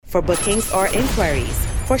For bookings or inquiries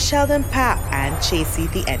for Sheldon Papp and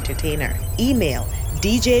Chasey the Entertainer, email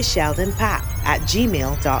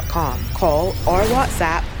djsheldonpapp@gmail.com. Call or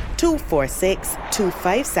WhatsApp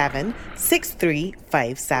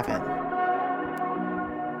 246-257-6357.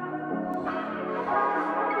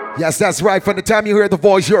 Yes, that's right. From the time you hear the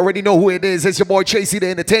voice, you already know who it is. It's your boy Chasey the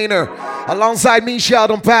Entertainer. Alongside me,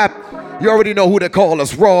 Sheldon Papp. You already know who they call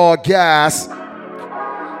us, Raw Gas.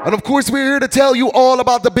 And of course, we're here to tell you all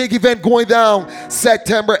about the big event going down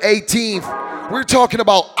September 18th. We're talking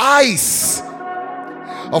about ICE.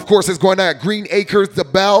 Of course, it's going down at Green Acres, The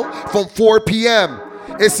Bell, from 4 p.m.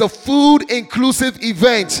 It's a food-inclusive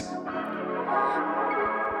event.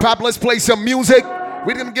 Pop, let's play some music.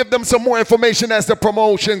 We're going to give them some more information as the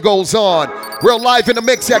promotion goes on. We're live in the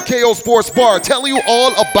mix at KO Sports Bar, telling you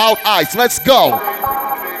all about ICE. Let's go.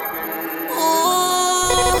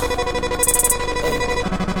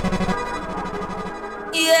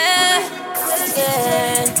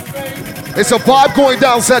 It's a vibe going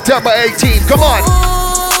down September 18th. Come on.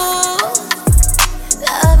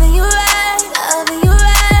 Loving you right, loving you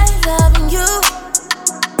right, loving you.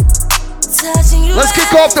 Touching you. Let's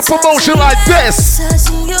kick off the promotion like this.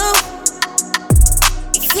 Touching you.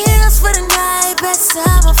 It feels for the night, best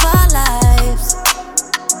time of our lives.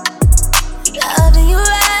 Loving you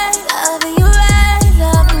right, loving you right,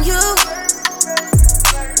 loving you.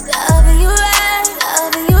 Loving you right,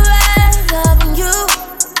 loving you right, loving you.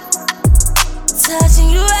 Touching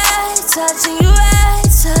you right, touching you right,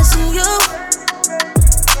 touching you.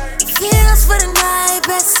 It feels for the night,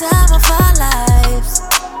 best time of our lives.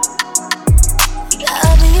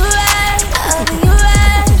 Loving you right, loving you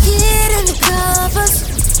right. Get in the covers,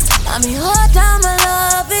 I mean hold down my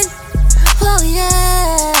loving. Oh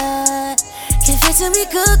yeah, give it to me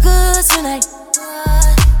good, good tonight.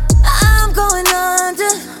 I'm going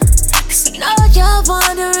under, 'cause I know you're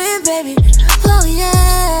wondering, baby. Oh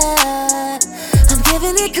yeah,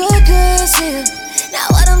 giving it good, good shit. Now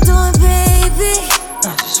what I'm doing, baby,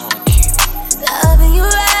 I just wanna keep loving you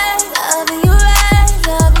right, loving you right,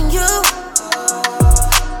 loving you.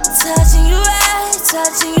 Touching you right,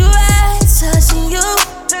 touching you right, touching you.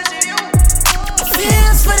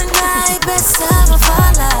 Feels for the night, best time of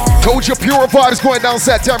our life. Told you Pure Vibes going down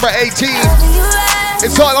September 18th. Right.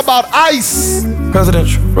 It's all about ICE.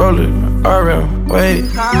 presidential rolling, RM, wait.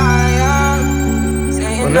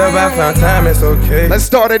 Whenever I find time, it's okay. Let's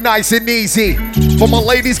start it nice and easy. For my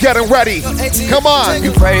ladies getting ready. Come on.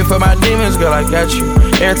 You pray for my demons, girl, I got you.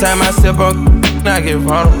 Every time I sip on, I get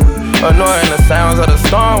vulnerable. Annoying the sounds of the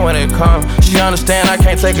storm when it comes. She understand I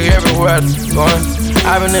can't take her everywhere I'm going.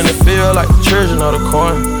 I've been in the field like the children of the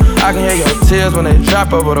corn. I can hear your tears when they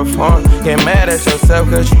drop over the phone. Get mad at yourself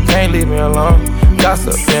cause you can't leave me alone.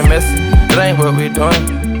 Gossip and messy, that ain't what we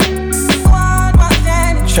doing.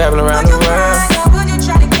 Traveling around the world,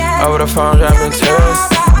 over the phone dropping tears.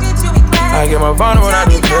 I get more vulnerable when I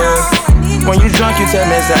do pills. When you drunk you tell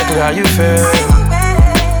me exactly how you feel.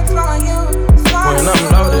 When I'm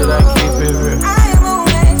loaded I keep it real.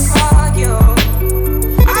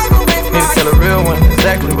 Need to tell a real one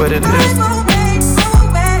exactly what it is.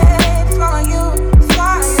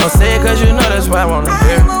 Don't say it cause you know that's why I wanna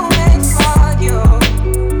hear.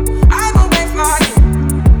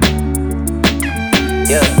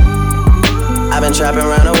 Yeah, I've been trapping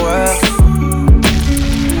around the world.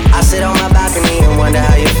 I sit on my balcony and wonder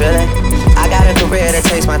how you're feeling. I got a career that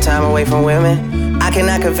takes my time away from women. I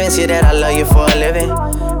cannot convince you that I love you for a living.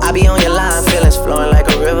 I be on your line, feelings flowing like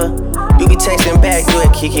a river. You be texting back, you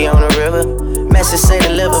at Kiki on the river. Message say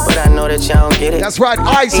deliver, but I know that y'all don't get it. That's right,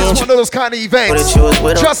 ICE is one of those kind of events.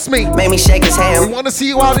 Trust me. Made me shake his hand. We want to see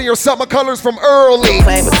you out in your summer colors from early.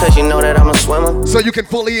 Playing because you know that I'm a swimmer. So you can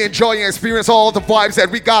fully enjoy and experience all the vibes that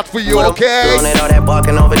we got for you, okay? Doing it all that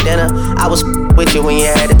barking over dinner. I was with you when you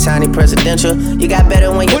had a tiny presidential. You got better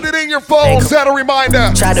when you put it in your phone. Set a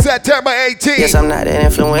reminder. September 18th. Yes, I'm not an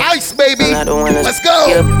influencer. ICE, baby. Let's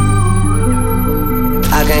go.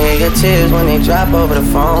 I can hear your tears when they drop over the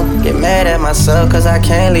phone. Get mad at myself cause I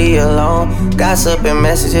can't leave you alone. Gossip and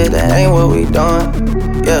messages, that ain't what we doing.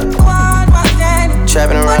 Yeah.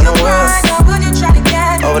 Trapping around the world.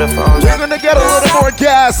 Over the phone. We're gonna get a little more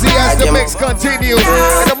gassy as the mix continues.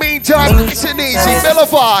 In the meantime, it's an easy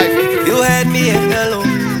Vilify. You had me at hello.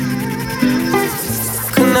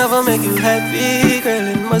 Could never make you happy, girl,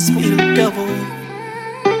 it must be the devil.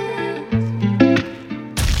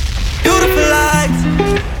 Beautiful lies.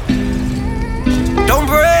 Don't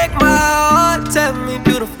break my heart, tell me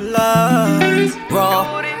beautiful lies. Raw,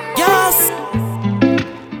 yes.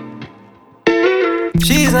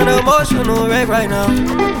 She's an emotional wreck right now.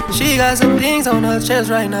 She got some things on her chest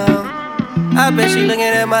right now. I bet she looking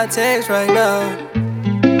at my text right now.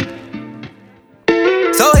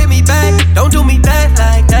 So hit me back, don't do me bad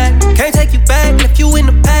like that. Can't take you back, left you in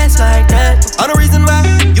the past like that. All the reason why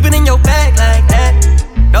you been in your bag like that.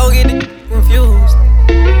 Don't get it confused.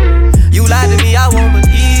 You lied to me, I won't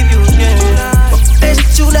believe you again. That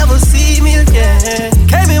shit you never see me again.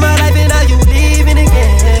 Came in my life and now you leaving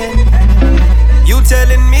again. You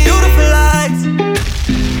telling me beautiful lies.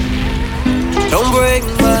 Don't break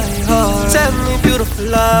my heart. Tell me beautiful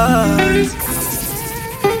lies.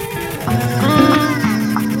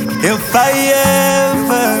 If I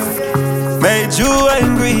ever made you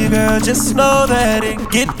angry, girl, just know that it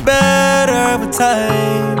get better with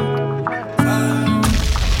time.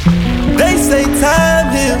 They say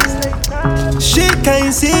time heals. She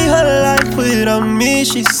can't see her life without me.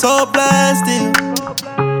 She's so blasted.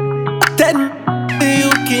 That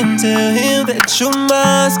you can tell him that you're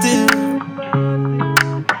mine still.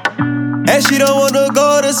 And she don't wanna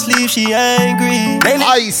go to sleep, she angry.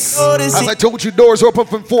 Ice, as I told you, doors open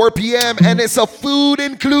from 4 p.m. and it's a food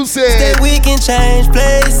inclusive. That we can change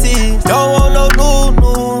places. Don't want no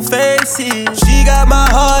new faces. She got my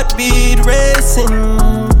heartbeat racing.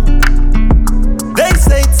 They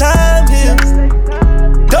say time heals.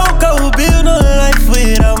 Don't go build no life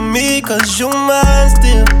without me, cause you mine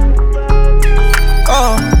still.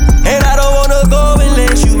 And I don't wanna go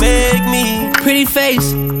unless you make me. Pretty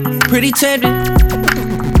face, pretty tempting,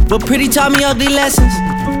 but pretty taught me ugly lessons.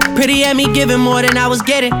 Pretty had me giving more than I was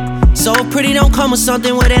getting. So if pretty don't come with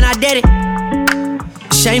something, well then I did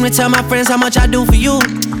it. Shame to tell my friends how much I do for you,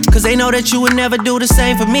 cause they know that you would never do the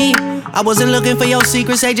same for me. I wasn't looking for your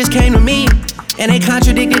secrets, they just came to me. And they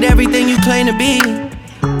contradicted everything you claim to be.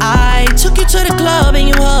 I took you to the club and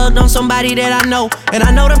you hugged on somebody that I know. And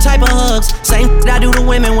I know them type of hugs, same I do to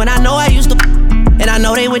women when I know I used to. And I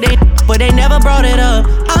know they would but they never brought it up.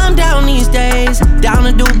 I'm down these days, down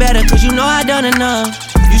to do better, cause you know I done enough.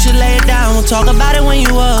 You should lay it down, we'll talk about it when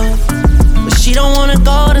you up. But she don't wanna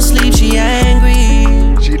go to sleep, she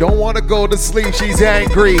angry. She don't wanna go to sleep, she's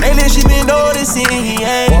angry. And then she been noticing he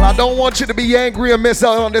angry. Well, I don't want you to be angry and miss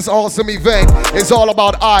out on this awesome event. It's all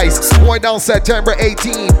about ice, going down September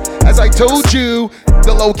 18th. As I told you,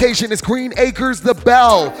 the location is Green Acres, The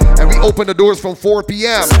Bell, and we open the doors from 4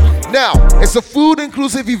 p.m. Now, it's a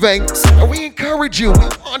food-inclusive event, and we encourage you, we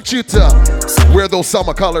want you to wear those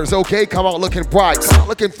summer colors, okay? Come out looking bright, come out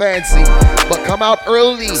looking fancy, but come out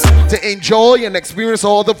early to enjoy and experience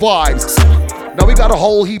all the vibes. Now we got a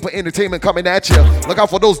whole heap of entertainment coming at you. Look out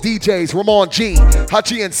for those DJs, Ramon G,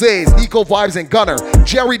 Hachi and Says, Nico Vibes and Gunner,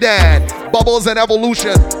 Jerry Dan, Bubbles and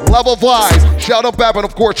Evolution, Level Vibes, Shout Out Bap, and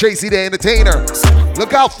of course Chasey the Entertainer.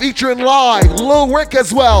 Look out featuring live, Lil Rick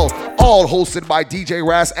as well, all hosted by DJ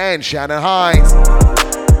Ras and Shannon Hines.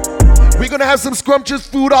 We're gonna have some scrumptious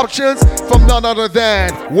food options from none other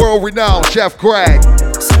than world-renowned Chef Greg.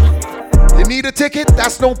 You need a ticket?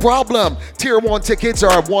 That's no problem. Tier 1 tickets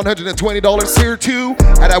are at $120. Tier 2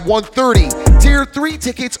 at $130. Tier 3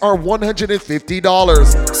 tickets are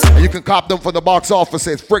 $150. And you can cop them from the box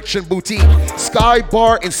offices Friction Boutique, Sky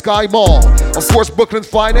Bar, and Sky Mall. Of course, Brooklyn's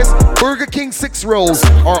finest, Burger King 6 Rows,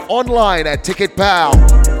 are online at Ticket Pal.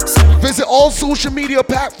 Visit all social media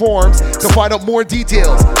platforms to find out more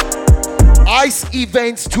details. Ice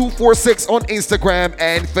Events 246 on Instagram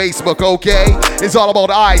and Facebook, okay? It's all about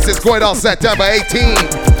Ice. It's going on September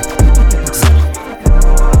 18th.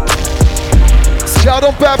 Shout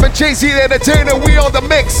out Pap and Chasey the Entertainer. We on the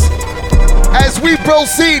mix as we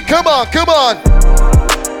proceed. Come on, come on.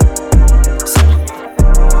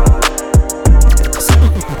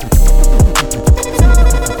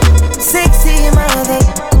 Sexy mother,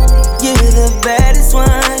 you're the baddest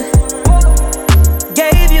one.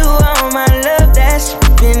 Gave you all my love, that's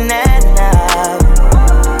been that now.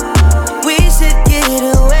 We should get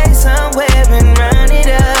away somewhere and run it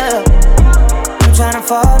up. I'm tryna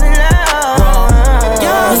fall in love.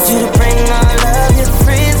 Need you to bring all of your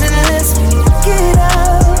friends and let's get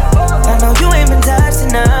up. I know you ain't been touched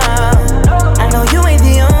enough. I know you ain't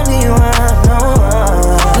the only one. No.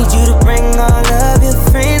 Need you to bring all of your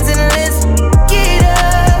friends and let's get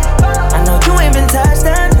up. I know you ain't been touched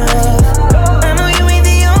enough.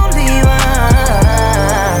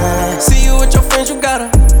 You got her,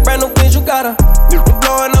 brand new bitch, you got her. You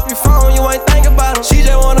blowing up your phone, you ain't think about her. She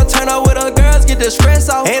just wanna turn up with her girls, get the stress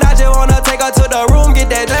off. And I just wanna take her to the room, get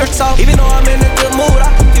that dress off. Even though I'm in a good mood, I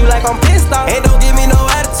feel like I'm pissed off. And don't give me no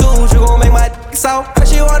attitude, you gon' make my dick soft. Cause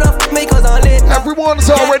she wanna fuck me cause I'm lit. Everyone's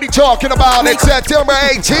already talking about it. September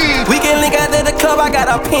 18th. We can link out at the club, I got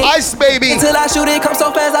a pin. Ice baby. Until I shoot it, come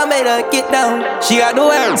so fast, I made her get down. She got no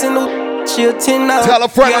ass and no. She a 10 now. Tell a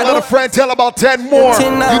friend, another friend, tell about 10 more.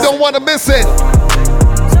 You don't want to miss it.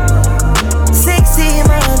 Sexy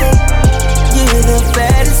mother, you're the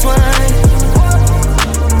baddest one.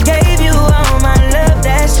 Gave you all my love,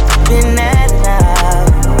 that's been that now.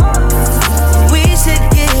 We should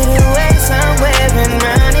get away somewhere and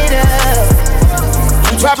run it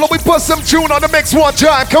up. Pablo, we put some tune on the mix one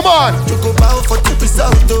time. Come on. You go bow for the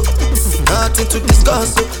result, though. Nothing to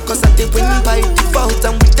discuss, oh. Cause I did win by default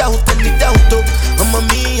and without any doubt, oh. I'm a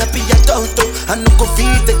me happy adult, oh. I no go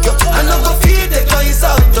feed the girl, I no go feed the girl, it's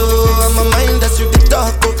out, oh. I'm a mind that's with the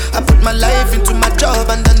talk, oh. I put my life into my job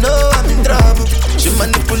and I know I'm in trouble. She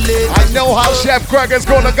manipulate. I know how Chef Greg is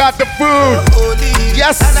gonna got the food.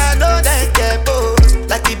 Yes. And I know that get both.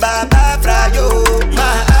 Like the Baba Frayo,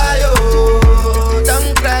 my ayo.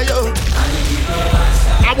 Don't cry, yo.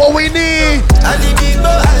 And what we need. I need big boy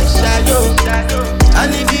and shadow. I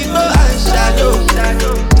need big boy and shadow.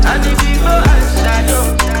 I need big boy and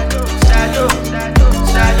shadow. Shadow, shadow,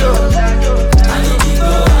 shadow. I need big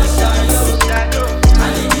boy and shadow.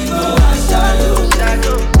 I need big boy and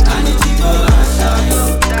shadow. I need big boy and shadow.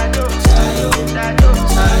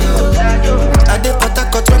 I did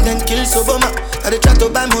Port when then kill Soboma. I did try to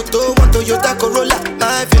buy moto, want Toyota Corolla.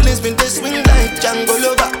 My feelings been they swing like Django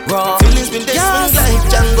Lover. Feelings been they swing like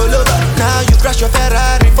Django Lover. Now you crash your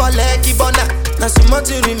Ferrari for Lucky Bona. Now so much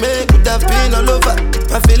to remake could have been all over.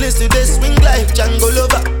 My feelings today swing like Django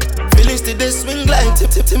Lover. Feelings today swing like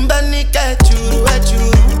Timbani at you.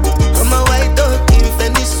 I'm a white dog in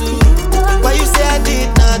Fenisu. Why you say I did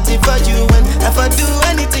nothing for you when if I do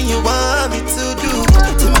anything you want me to do?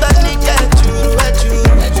 Timbani at you.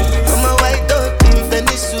 I'm a white dog in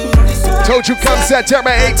Fenisu. Told you come September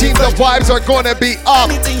 18th, the vibes are gonna be up.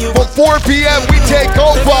 From 4 p.m. we take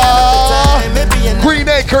over. Green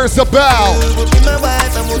Acres about.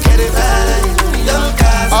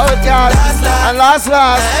 Oh God, and last.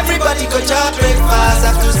 Everybody go chop breakfast.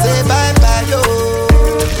 Have to say bye bye yo.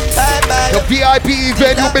 Bye bye. The VIP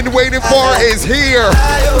event you've been waiting for is here.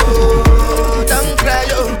 Don't cry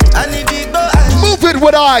yo. I need big boy. Move it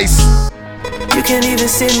with ice. You can't even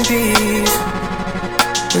sit in peace.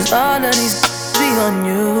 Cause all of these be on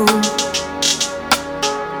you.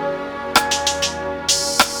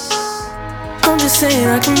 I'm just saying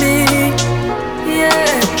I can be, yeah,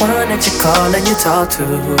 the one that you call and you talk to,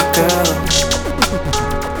 girl.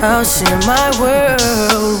 I'll share my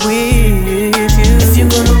world with you. If you're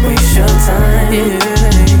gonna waste your time, then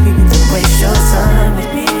waste your time with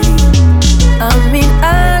me. I mean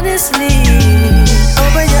honestly,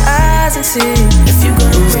 open your eyes and see. If you're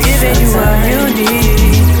gonna give it you what you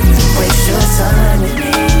need, waste your time with me.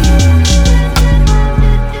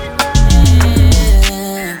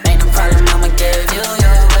 Ain't no problem, I'ma give you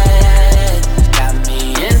your way. Got me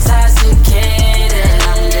intoxicated,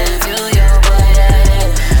 I'll give you your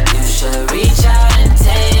way. You should reach out and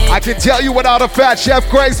take. I can tell you without a fat Chef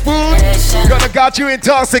Greg's food, gonna got you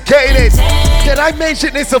intoxicated. Can I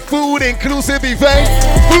mention it's a food inclusive event?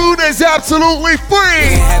 Food is absolutely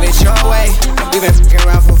free. You can have it your way. We've been f***ing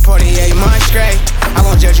around for 48 months straight. I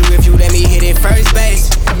won't judge you if you let me hit it first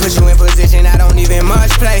base. Put you in position, I don't even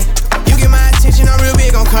much play. You get my attention, I'm real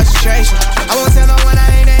big on concentration. I won't tell no one I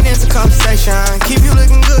ain't into conversation. Keep you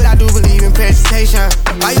looking good, I do believe in presentation.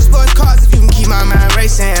 Buy you sports cars if you can keep my mind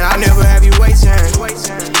racing. I'll never have you waiting.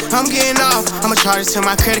 I'm getting off, I'ma charge it to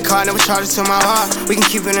my credit card, never charge it to my heart. We can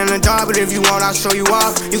keep it in the dark, but if you want, I'll show you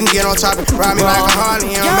off. You can get on top and ride me like a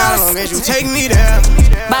Harley. It don't matter long as you take me there.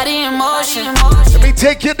 Body in motion. Let me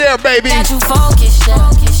take you there, baby. Got you focused,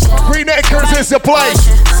 Green Acres is the place.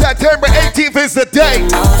 September 18th is the day.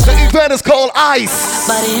 The event is called Ice.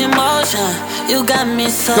 Body in motion. You got me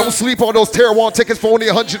so. Don't sleep on those Tier 1 tickets for only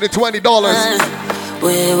 $120.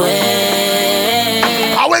 Wait.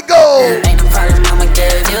 How it go? Ain't no problem, I'ma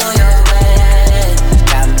give you your way.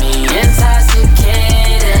 Got me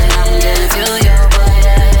intoxicated, I'll give you your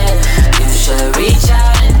way. You should reach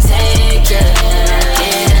out and take it.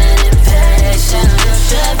 Getting impatient, you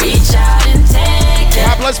should reach out and take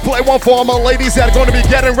it. Let's play one for all my ladies that are going to be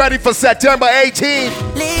getting ready for September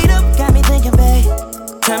 18th. Lead up, got me thinking, babe.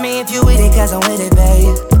 Tell me if you with it, cause I'm with it,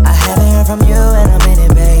 babe. I haven't heard from you and I'm in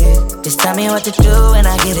it, babe. Just tell me what to do and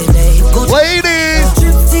I get it, babe. Ladies!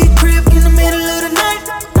 Trip to your crib in the middle of the night.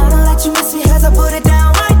 I don't let you miss me cause I put it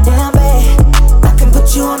down right down, babe. I can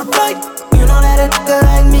put you on a flight. You know that a nigga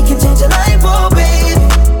like me can change your life, oh, babe.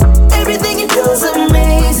 Everything you do is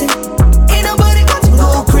amazing. Ain't nobody got you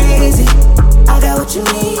go crazy. I got what you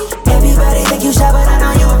need. Everybody think you shy, but I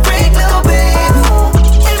know you a freak, little baby.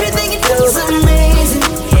 Everything you do is amazing.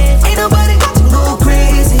 Ain't nobody got you go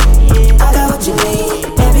crazy. I got what you need.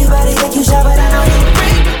 Everybody think you shy, but I know you a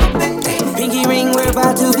freak, little baby.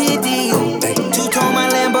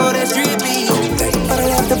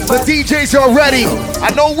 The DJs are ready.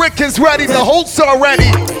 I know Rick is ready. The hosts are ready.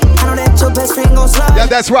 I know that your best friend gon' slide. Yeah,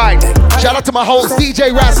 that's right. Shout out to my hosts,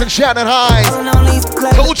 DJ Ras and Shannon Hines.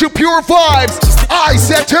 Told you pure vibes.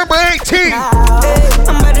 September 18th.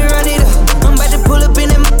 I'm about to run it up. I'm about to pull up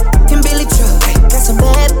in them Billy truck. Got some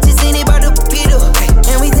bad bitches in it, about to Peter.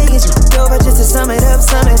 And we take it over just to sum it up.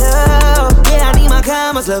 Yeah, I need my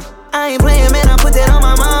commas, love. I ain't playing, man, I put that on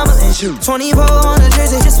my mama and shoot. 24 on the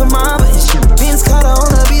jersey just for mama and shoot. Vince Carter on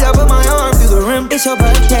the beat, I put my arm through the rim. It's your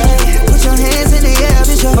birthday. Put your hands in the air,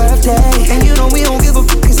 it's your birthday. And you know we don't give a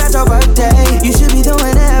fuck, it's not your birthday. You should be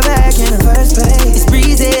doing that back in the first place. It's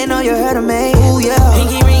breezy, know you heard of me. Ooh, yeah.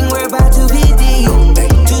 Pinky ring, we're about to 50.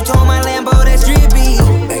 Two-tone my Lambo, that's drippy.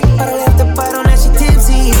 But I left the bite on that, she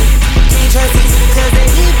tipsy. Can't trust these cause they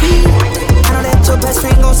hippie. I know that your best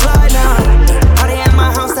friend gon' slide now.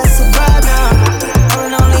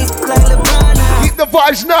 Keep the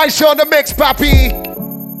vibes nice on the mix, papi.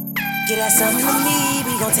 Get that something to me.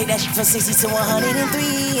 We gon' take that shit from 60 to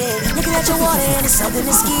 103. Yeah. Looking at your water and it's something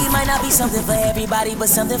to ski. Might not be something for everybody, but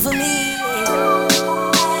something for me.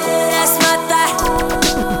 That's my thought.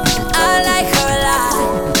 I like her a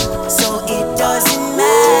lot, so it doesn't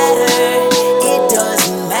matter. It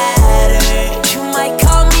doesn't matter. You might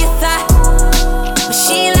call me a thought, but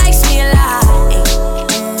she likes me a lot.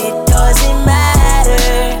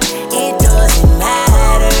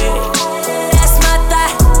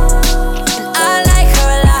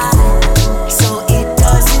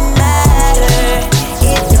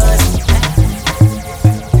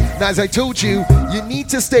 As I told you, you need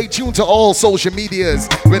to stay tuned to all social medias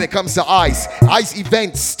when it comes to ICE. ICE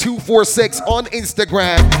Events 246 on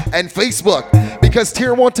Instagram and Facebook. Because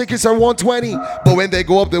tier 1 tickets are $120, but when they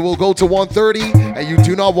go up, they will go to $130, and you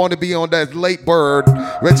do not want to be on that late bird,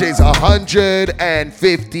 which is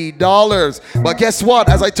 $150. But guess what?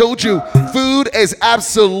 As I told you, food is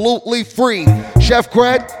absolutely free. Chef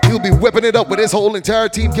Cred, he'll be whipping it up with his whole entire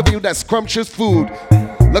team, giving you that scrumptious food.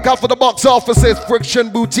 Look out for the box offices, Friction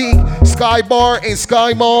Boutique, Sky Bar in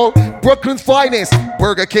Sky Mall, Brooklyn's Finest,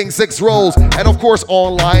 Burger King 6 Rolls, and of course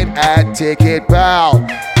online at Ticket Pal.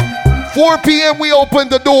 4 p.m. we open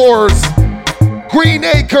the doors. Green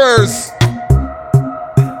Acres.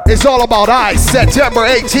 It's all about ICE, September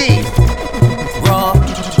 18th.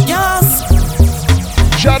 Yes.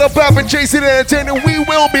 Shout out Pap and JC the Entertainer. We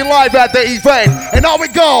will be live at the event. And now we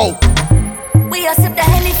go. We are sip the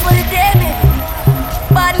Henny for the day, baby.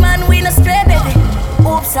 Bad man, we no stray, baby.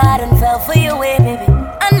 Oops, I done fell for your way, baby.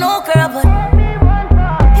 I know, girl, but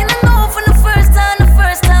you don't know from the first time I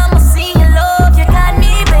seen your love, you got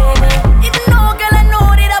me, baby. Even though, girl, I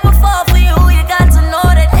know that I would fall for you, you got to know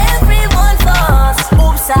that everyone falls.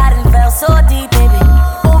 Oops, I done fell so deep, baby.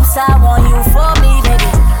 Oops, I want you for me,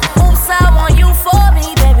 baby. Oops, I want you for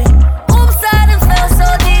me, baby. Oops, I done fell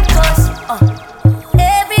so deep, cause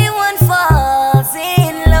everyone falls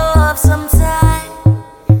in love sometimes.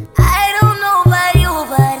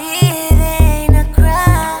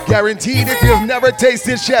 Guaranteed, if you've never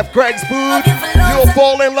tasted Chef Craig's food, you'll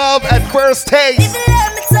fall in love at first taste.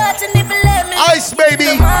 ICE,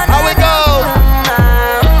 baby, how we go?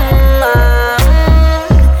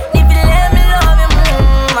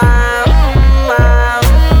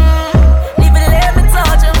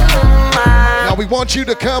 Now we want you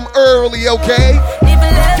to come early, okay?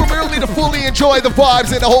 From early to fully enjoy the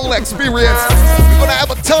vibes and the whole experience. We're gonna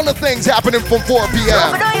have a ton of things happening from 4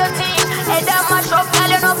 p.m. Head that mash up, girl,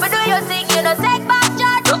 you know for do your thing, you know take back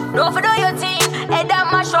chat. No for do your thing. Head that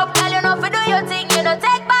mash up, girl, you know for do your thing, you know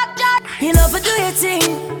take back chat. You know for do your thing.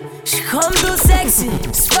 She come too sexy,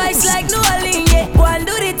 spice like New Orleans, yeah. Go and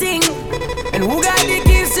do the thing. And who got the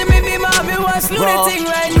keys to me, be mommy, what's do the thing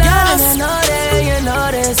right now? You know that, you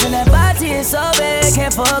know this, and that body is so big, can't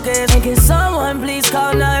focus. And can someone please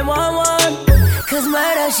call 911? Cause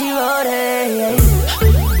murder, she wrote it, yeah.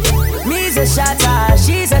 Me's a shatter,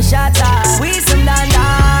 she's a shatter. We some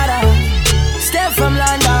dandada. Step from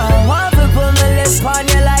London. One for put my lips on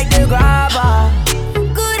you like the grabber.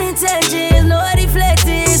 Good intentions, no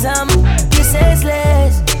deflectism. This is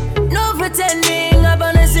less. No pretending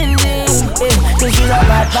about a singing. Cause she's a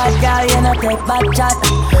bad girl, you know take back chat.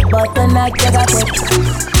 But tonight you got it.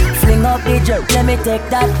 Fling up the jerk, let me take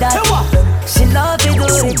that. She love to do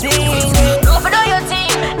the thing. No for do your thing.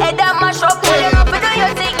 Head that mash up, girl, you know for do your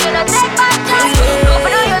thing. You know take back chat. No for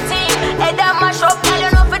do your thing. Head that mash up, girl, you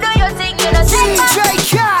know for do your thing. You know take back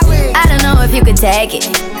chat. I don't know if you could take it.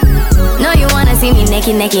 No, you wanna see me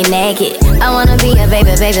naked. I wanna be a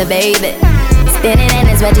baby. Spinning in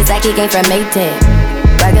his wedges like he came from Maytag.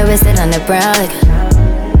 Rocket with it on the brown. Like,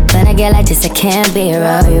 when I get like this, I can't be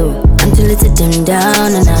around you. I'm too little to dim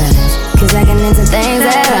down the night. Cause I can into things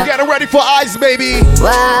that ready for ice, baby. Wow,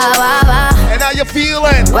 wow, wow. And how you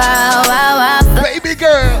feeling? Wow, wow, wow. Baby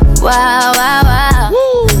girl. Wow, wow, wow.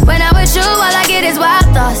 Woo. When I'm with you, all I get is wild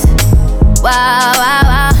thoughts. Wow, wow,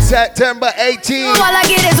 wow. September 18th. All I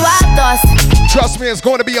get is wild thoughts. Trust me, it's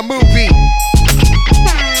going to be a movie.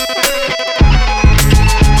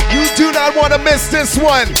 You do not want to miss this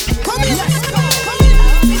one.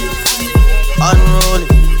 Unruly.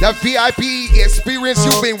 The VIP experience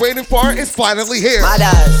you've been waiting for is finally here. My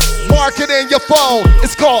dash. Mark it in your phone.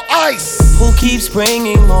 It's called Ice. Who keeps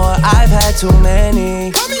bringing more? I've had too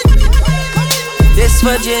many. This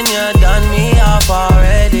Virginia done me off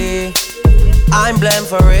already. I'm blamed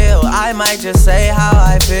for real. I might just say how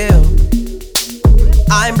I feel.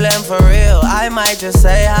 I'm blamed for real. I might just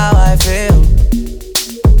say how I feel.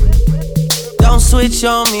 Don't switch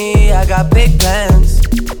on me. I got big plans.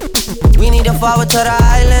 We need to forward to the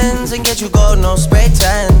islands and get you gold, no spray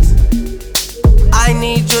tans. I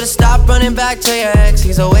need you to stop running back to your ex,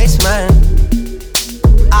 he's a waste man.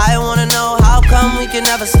 I wanna know how come we can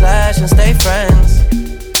never slash and stay friends.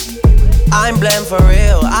 I'm blamed for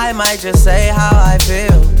real, I might just say how I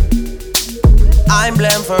feel. I'm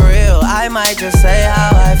blamed for real, I might just say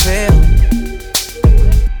how I feel.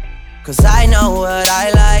 Cause I know what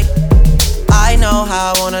I like, I know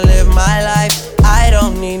how I wanna live my life. I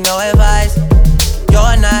don't need no advice.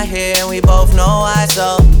 You're not here and we both know why.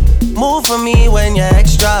 So move for me when you're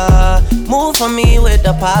extra. Move for me with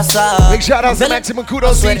the pasta. Big shout out to Maximum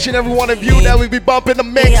Kudos to each and every one of you that we be bumping the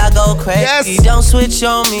mix. I go crazy. Yes. Don't switch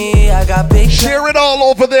on me. I got big. Share it all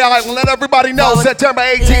over the island. Let everybody know. September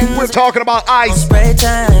 18th, we're talking about Ice.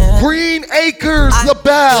 Green Acres,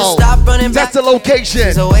 LaBelle. That's the location.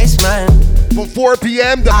 He's a waste man. From 4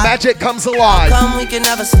 p.m., the magic comes alive. Come, we can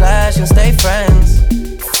never slash and stay friends.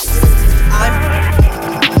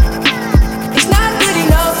 It's not good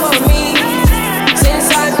enough for me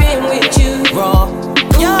since I've been with you. Raw.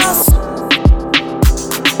 Yes.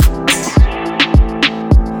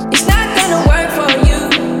 It's not gonna work for you.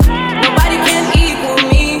 Nobody can equal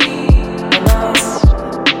me.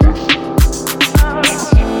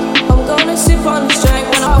 I'm gonna sip on the strength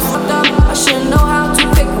when I fucked up. I should know how to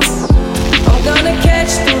pick me. I'm gonna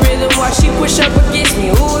catch the rhythm while she push up against me.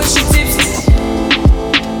 Ooh, is she tipsy?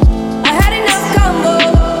 I had enough combo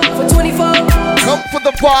for 24. Come for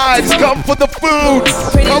the vibes, come for the food,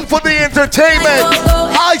 come for the entertainment.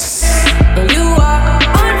 Ice. And you are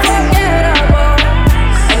unforgettable.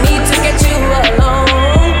 I need to get you alone.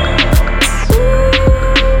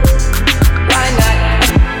 Why not?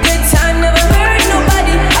 Good time never hurt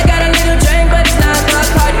nobody. I got a little drink, but it's not my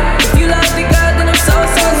party. If you love the girl, then I'm so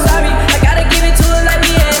sorry. I gotta give it to her like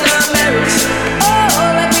we in our marriage.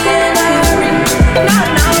 Oh, like we in a hurry. No,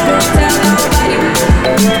 don't tell nobody.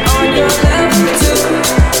 On your level too.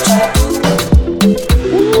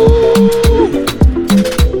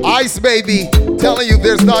 Ice, baby. Telling you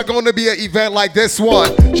there's not going to be an event like this one.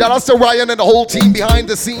 Shout out to Ryan and the whole team behind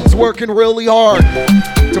the scenes working really hard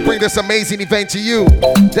to bring this amazing event to you.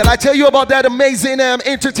 Did I tell you about that amazing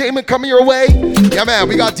entertainment coming your way? Yeah, man,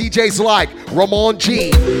 we got DJs like Ramon G,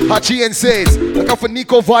 Hachi and Sis. Look out for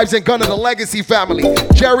Nico Vibes and Gun of the Legacy family.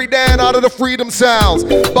 Jerry Dan out of the Freedom Sounds.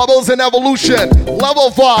 Bubbles and Evolution. Level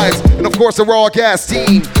Vibes. And of course the Raw Gas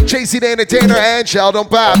team. Chasey the Entertainer and Sheldon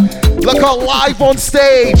Pap. Look out live on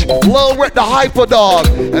stage. Lil Red the Hyperdog.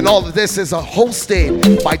 And all of this is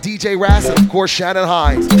hosted by DJ Ras and of course Shannon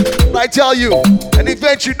Hines. I tell you, an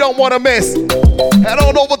event you don't want to miss. Head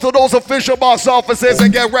on over to those official box offices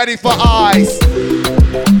and get ready for Ice.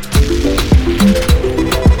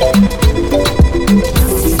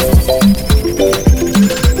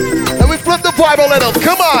 And we flip the vibe a little.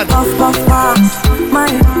 Come on. Puff, puff, pass. My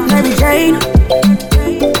Mary Jane.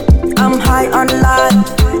 I'm high on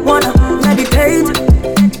life. Wanna meditate.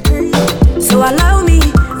 So allow me,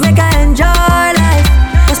 make I enjoy life.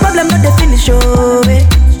 Cause problem not the finish, oh, eh.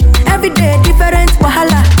 Every day different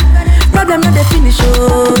wahala. Problem not the finish,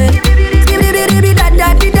 oh, eh.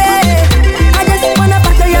 I just wanna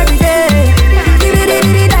party every day.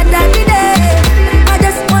 I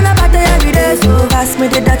just wanna party every day. So pass me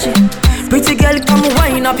the dachi. Pretty girl, come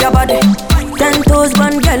wind up your body. 10 toes,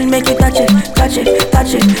 one girl, make it touch it, touch it,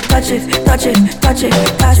 touch it, touch it, touch it, touch it.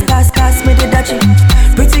 Pass me the dachi.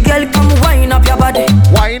 Pretty girl, come wind up your body.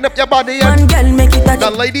 Wind up your body. One girl, make it touch it.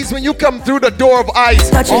 Now, ladies, when you come through the door of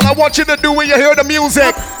Ice, all I want you to do when you hear the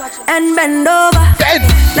music and bend over. Bend.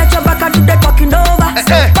 Let your back up to the talking over.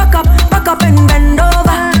 Back up and bend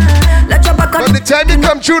over. Let your back up. By the time you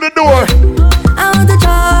come through the door, I want to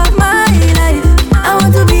chop my life. I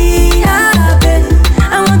want to be happy.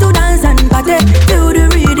 I want to dance and party to the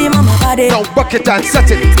rhythm of my body. Now bucket and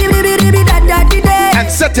set it. And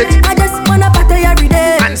set it.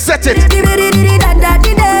 Get it.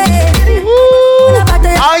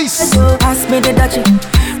 Ice. Pass me the dutchie.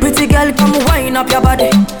 Pretty girl, come wind up your body.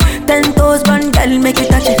 10 toes, one girl, make it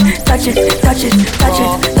touch it, touch it, touch it, touch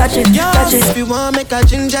it, touch it, touch it. If you want make a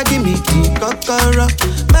ginger, give me the kokoro.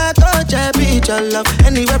 My touch, I beat your love.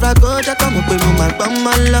 Anywhere I go, I come up with my bum,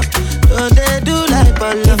 my love. So they do like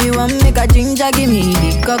love. If you want make a ginger, give me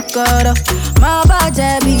the kokoro. My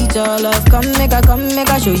body beat your love. Come make a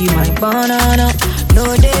show you my banana.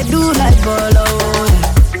 No, they do like bolo.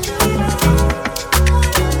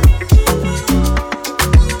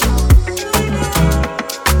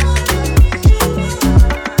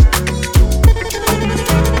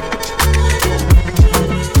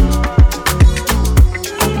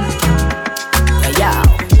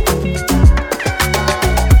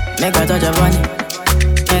 Make a touch upon it.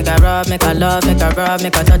 Make a rub, make a love, make a rub,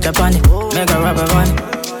 make a touch upon it. Make a rub upon it.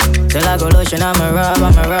 Till I go lotion, I'ma rub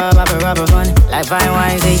upon it. Like fine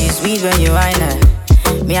wine, say you sweet when you wine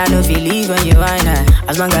it. Me, I know feel leave when you wine it.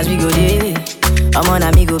 As long as we go there, I'm on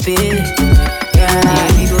a me go pay.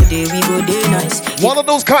 Yeah, we go there nice. One of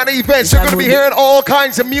those kind of events, you're gonna be hearing all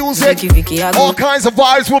kinds of music, all kinds of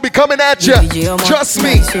vibes will be coming at you. Trust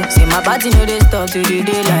me.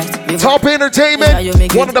 Top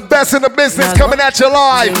Entertainment, one of the best in the business, coming at you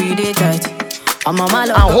live. And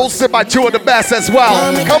hosted by two of the best as well.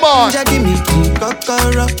 Come on.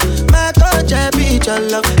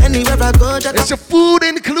 It's a food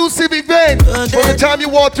inclusive event. From the time you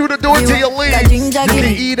walk through the door till you leave, you can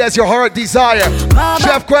eat as your heart desire.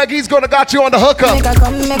 Chef Craigy's gonna got you on the hookup.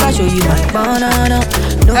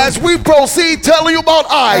 As we proceed, telling you about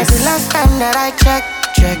ice. The last time that I check.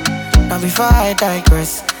 Now before I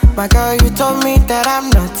digress, my girl, you told me that I'm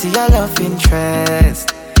not your love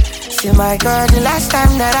interest. See my girl, the last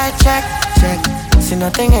time that I check. See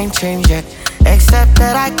nothing ain't changed yet, except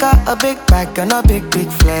that I got a big bag and a big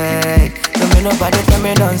flag. Don't make nobody tell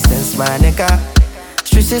me nonsense, my nigga.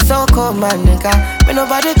 Streets is so cold, my nigga. May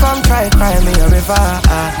nobody come try cry me a river.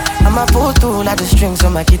 I'ma pull through like the strings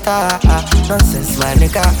on my guitar. Nonsense, my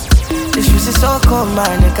nigga. The streets is so cold, my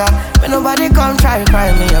nigga. May nobody come try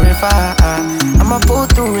cry me a river. I'ma pull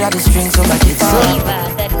through like the strings on my guitar.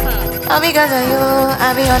 All because of you,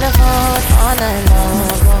 I be on the phone all night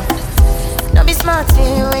long. Don't be smart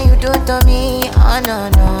when you do it to me. Oh no.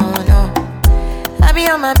 I be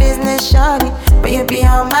on my business, shawty, but you be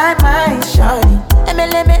on my mind, shawty.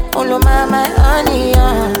 Let me all of my honey,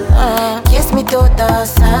 Kiss me to the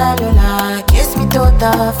cellular, kiss me to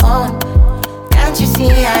the phone. Can't you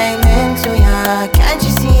see I'm into ya? Can't you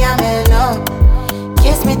see I'm in love?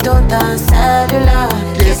 Kiss me to the cellular,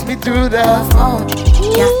 kiss me through the phone.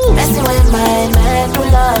 Yeah, messing with my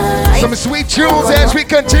medulla. Some sweet tunes as we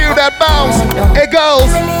continue that bounce. It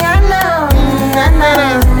goes.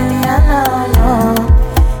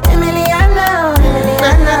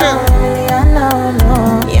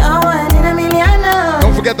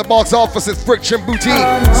 Don't forget the box offices: Friction Boutique,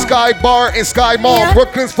 Sky Bar and Sky Mall,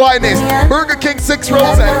 Brooklyn's finest, Burger King 6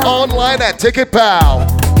 Rows, and online at Ticket Pal.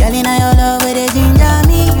 Girl, in your love with the ginger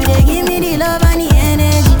me, you dey give me the love and the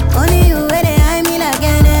energy. Only you where they hide me like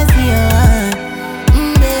Hennessy,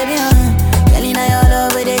 baby, Girl, in your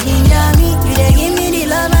love with the ginger me, you dey give me the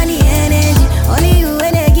love and the energy. Only you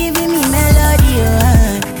where they giving me melody,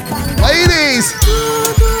 Ladies,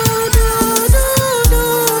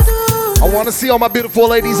 I want to see all my beautiful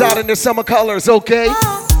ladies out in their summer colors, okay?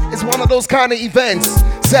 It's one of those kind of events.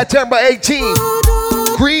 September 18th.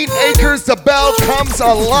 Green Acres, the bell comes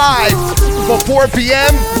alive. For 4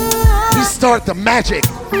 p.m., we start the magic.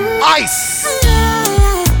 Ice!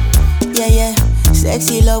 Yeah.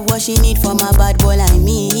 Sexy love, what she need for my bad boy like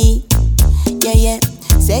me. Yeah.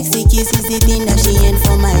 Sexy kiss is the thing that she ain't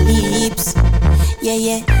for my lips.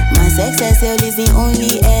 Yeah. My sex herself is the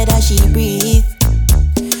only air that she breathes.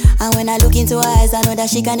 And when I look into her eyes, I know that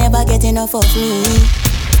she can never get enough of me.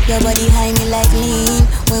 Your body high me like lean.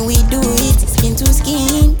 When we do it, skin to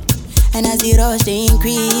skin. And as the rush they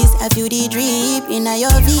increase, I feel the drip in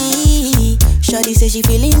your V. Shorty say she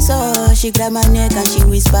feeling so. She grab my neck and she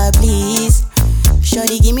whisper please.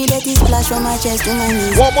 Shorty give me that splash from my chest to my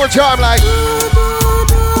knees. One more time like.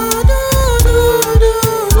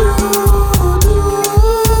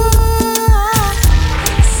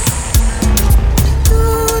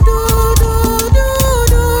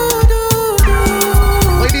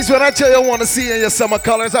 When I tell you I want to see you in your summer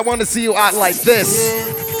colors, I want to see you out like this.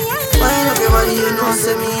 Wind up your body, you know,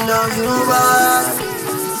 say me love you bad.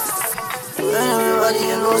 Wind up your body,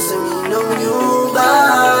 you know, say me love you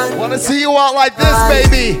bad. Want to see you out like this,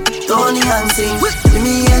 baby. Tony and sing, give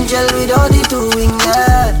me angel with all the two wings,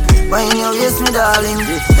 yeah. When you waist me darling,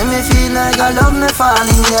 let me feel like I love me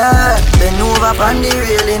falling, yeah. Bend over on the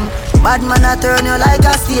railing. Bad man I turn you like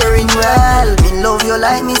a steering wheel. Me love you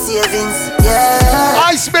like me savings, yeah.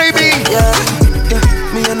 Ice baby, yeah.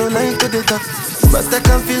 Me I no like to the top, but I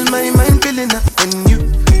can feel my mind feeling up. When you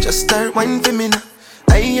just start whining for me now,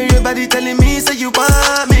 I hear your body telling me say you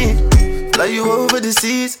want me. Fly you over the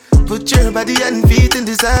seas, put your body and feet in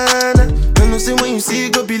designer. When you see, when you see,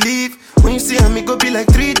 go believe. When you see me, go be like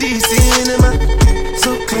 3D cinema.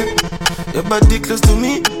 So clear, your body close to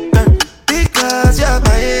me, because you're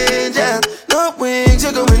my angel. No wings,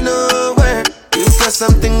 you're going nowhere. You got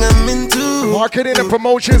something I'm into. Marketing and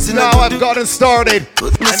promotions now have gotten started,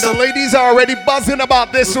 and the ladies are already buzzing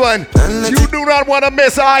about this one. You do not want to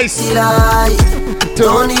miss Ice.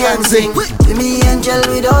 Tony and sing. Give me angel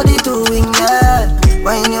without the two wing, yeah.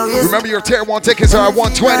 Remember, your tier 1 tickets are at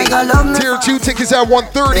 120, tier 2 tickets are at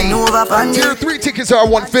 130, tier 3 tickets are at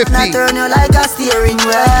 150. I turn you like a steering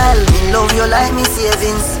wheel. Me love you like me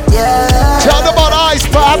savings, yeah. Tell them about Ice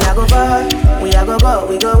Pop. We a go far, we a go go,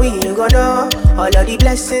 we go we, you go know. All of the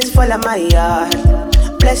blessings fall on my yard.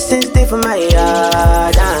 Blessings stay for my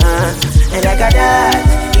yard, And like a that,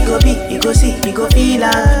 you go be, you go see, you go feel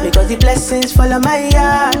because the blessings fall on my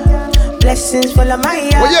yard. Blessings full of my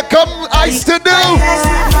yard. What you come Ice to do?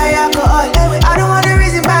 My alcohol. I don't wanna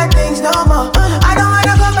reason bad things no more. I don't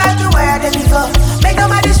wanna go back to where I did before. Make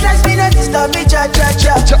nobody stress me, not disturb me, cha.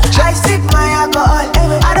 I sip my alcohol.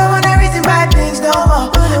 I don't wanna reason bad things no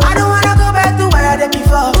more. I don't wanna go back to where I did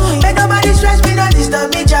before. Make nobody stress me, not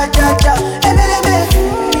disturb me, cha.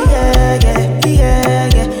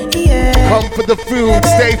 Yeah. Come for the food,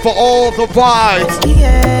 stay for all the vibes.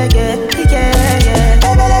 Yeah.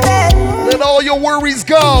 Let all your worries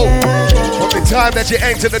go from the time that you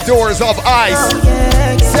enter the doors of Ice.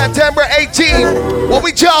 September 18th, what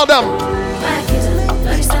we tell them?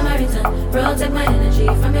 Protect my energy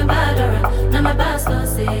from your bad aura. Now my boss don't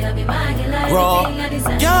say I be my Raw.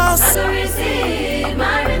 Yes. I go receive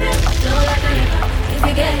my rhythm, flow like a river. If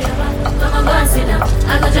you get your back, come on, go and sit down.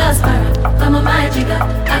 I go just para, come on my jigger.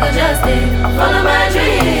 I go just stay, follow my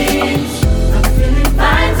dreams. I'm feeling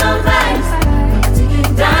fine sometimes. I'm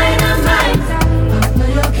taking dynamite. No,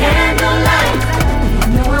 you can't go lie.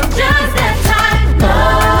 You know I'm just that type. No.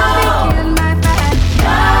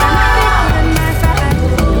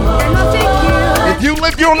 You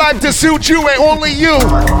live your life to suit you and only you.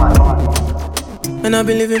 And I've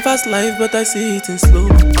been living fast life, but I see it in slow.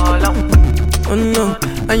 Oh no,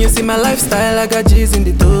 and you see my lifestyle, I got G's in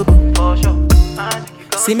the double.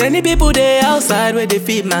 See many people there outside where they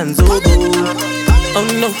feed man's oboe. Oh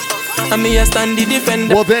no, and me a stand the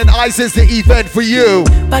defender. Well then Ice is the event for you.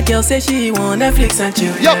 But girl say she want Netflix and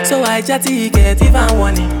chill. Yep. So I chatty get even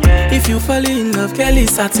warning. If you fall in love, Kelly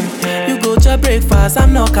satin. You go to breakfast,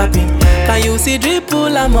 I'm not capping. Can you see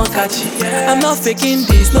dripple, I'm not catching. I'm not faking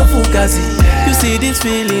this, no fugazi. You see these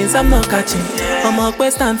feelings, I'm not catching. I'm a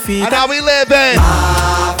quest and feet. And how we living?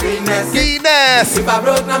 Happiness. Guinness. If I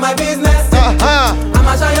broke, now my business.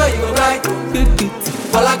 I'ma show you, you go right.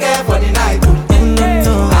 All I care for the night.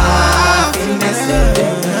 Happiness.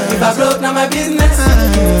 If I broke, now my business.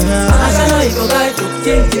 I'ma show you, you go right.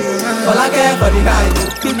 All I care for the night.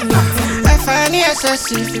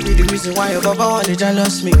 FNESSC, if you be the reason why your baba want to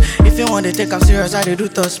jealous me. If you want to take I'm serious, I do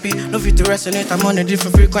top speed. No fit to resonate, I'm on a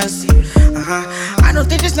different frequency. I don't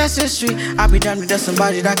think it's necessary. I be done with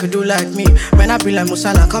somebody that could do like me. When I be like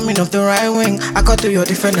Musala coming off the right wing, I cut to your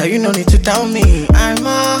defender, you no need to tell me. I'm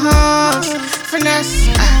a finesse.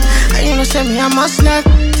 And you know say me, I'm a snap.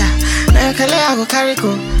 Now you can let I go carry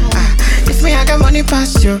go. If me I got money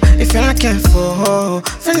past you, if you're not careful,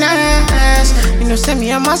 finesse. You know send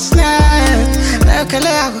me a must snap. Like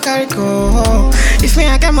I go carry go. If me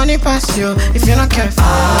I got money past you, if you're not careful,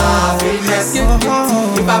 business.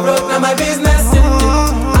 If I broke now my business,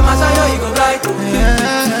 I'ma show you, you go right.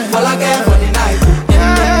 All I care for the night.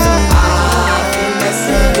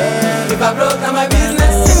 Business. If I broke now my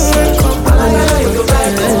business, I'ma show you, you go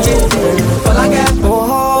right. All I care.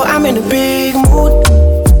 Oh, I'm in a big mood.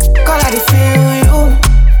 I feel you.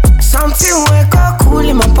 Something wake up cool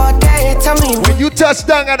in my body. Tell me when you touch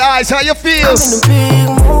down at Ice, how you feel? I'm in a big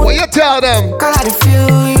mood. What you tell them? Girl, I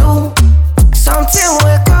feel you. Something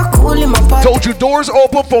wake up cool in my body. Told you doors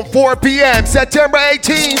open from 4 p.m. September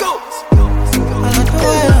 18th.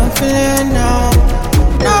 I'm feeling now.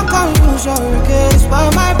 No confusion, regrets,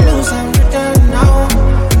 but my blues I'm written now.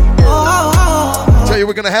 Tell you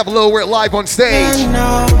we're gonna have Lil Rick live on stage.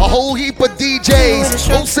 A whole heap of DJs,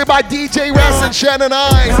 hosted by DJ Rest and Shannon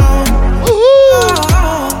Ives.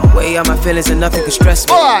 Woohoo! Way out my feelings and nothing can stress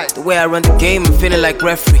me. The way I run the game, I'm feeling like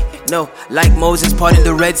referee. No, like Moses parting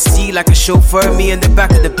the Red Sea, like a chauffeur, me in the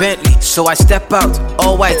back of the Bentley. So I step out,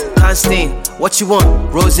 all white, can't stain. What you want?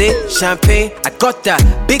 Rosé, champagne? I got that.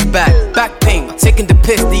 Big bag, back pain. Taking the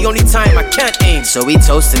piss, the only time I can't aim. So we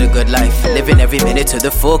toasted a good life, living every minute to the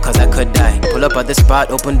full, cause I could die. Pull up at the spot,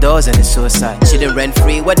 open doors, and it's suicide. Chillin' rent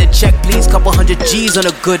free, where the check, please? Couple $100 G's on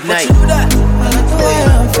a good night. I like the way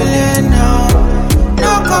I'm feeling now.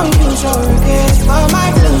 No confusion, regrets, but my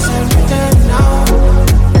blues everything now.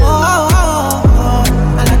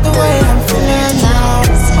 I like the way I'm feeling now.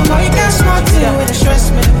 I know you got smart to with the stress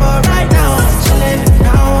me, but right now I'm chilling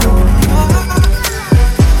now.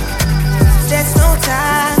 There's no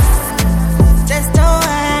time, there's no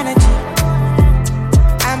energy.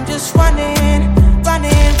 I'm just running.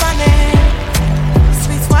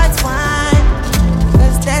 Sweet white wine,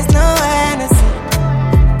 'cause there's no energy.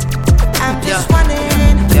 I'm just running.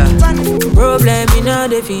 Problem in all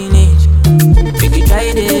the finish. We can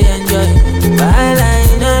try to enjoy. Byline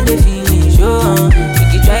in all the finish. Oh, we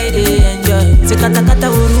can try to enjoy. Se kata kata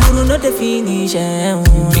uru no the finish.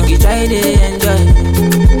 We can try to enjoy.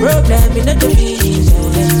 Problem in all the finish.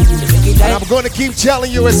 And I'm going to keep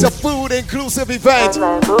telling you it's a food inclusive event.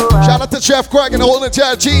 Shout out to Chef Craig and the whole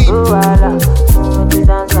entire team.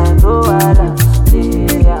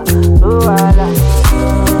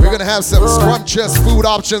 We're going to have some scrumptious food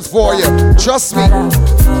options for you. Trust me.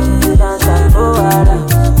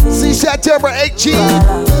 See September 18th.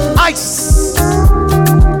 Ice.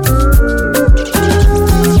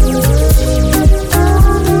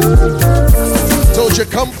 Told you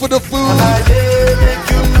come for the food.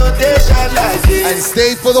 And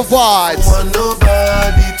stay for the vibes. I want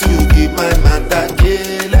nobody to keep my matter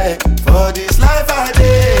killing. For this life I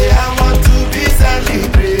live, I want to be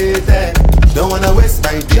celebrated. Don't wanna waste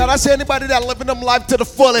my day. Shout out to anybody that living them life to the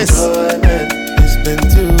fullest. It's been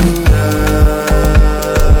too long.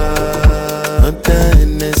 I'm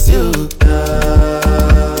telling this you.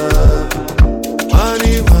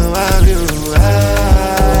 Money won't have you.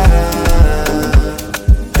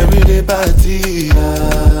 Everyday party.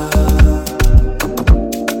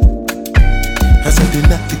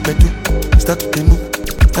 Start to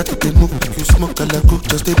move, you smoke a la cook,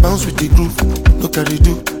 just stay bounce with the groove, no carry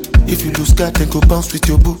do. If you lose God, then go bounce with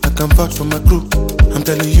your boo. I can vouch for my crew, I'm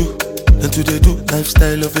telling you. And to they do,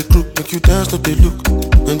 lifestyle of a crew. Make you dance, no they look,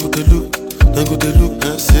 then go they look, then go they look.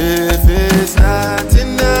 And say if it's not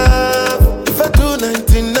enough, if I do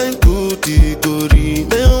 99 good, it go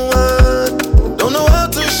remain one. Don't know how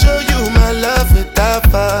to show you my love without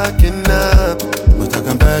fucking up, but I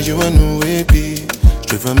can buy you a new baby.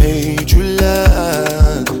 If I made you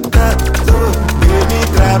laugh, baby,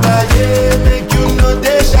 trabaye, make you know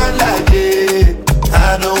they shine like it.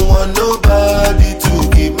 I don't want nobody to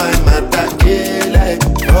keep my matter like.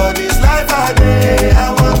 For this life I live, I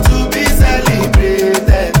want to be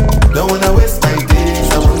celebrated. Don't wanna waste my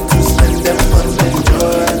days, I want to spend them on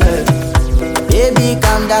enjoyment. Baby,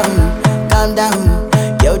 calm down, calm down.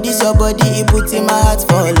 Yo, this your body, it puts in my heart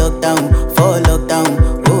for lockdown, oh lockdown.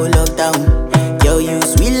 Yo, you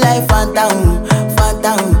sweet like phantom.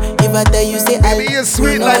 If I tell you say I be a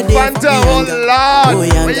sweet like phantom, oh Lord.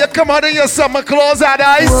 When you come out of your summer clothes and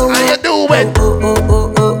ice, how you doing?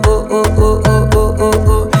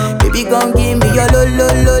 Baby, gon' give me your lo.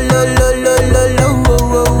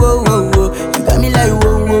 You got me like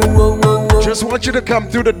whoa. Just want you to come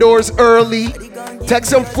through the doors early. Take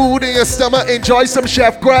some food in your stomach, enjoy some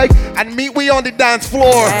Chef Craig, and meet we on the dance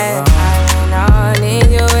floor. I need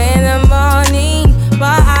you in the morning,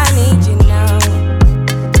 but I need you now.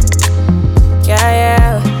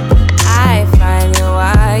 Yeah. I find you,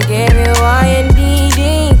 I give you all you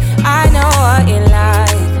needing. I know what you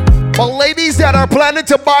like. But ladies that are planning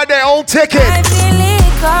to buy their own ticket, I feel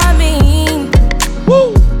it coming.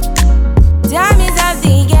 Woo! Time is of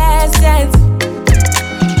the essence.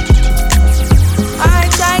 I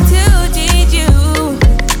try to teach you,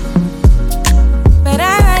 but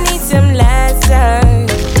I need some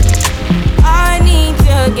lessons. I need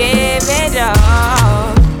to give it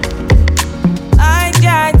all. I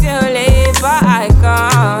try to live, but I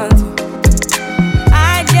can't.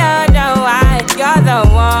 I don't know why you're the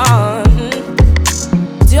one.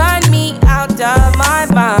 Turn me out of my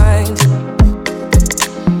mind.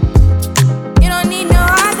 You don't need no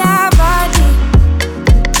other body.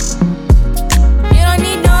 You don't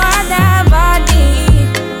need no other body.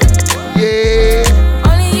 Yeah.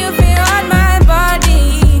 Only you feel on my body.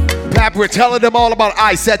 Pap, we're telling them all about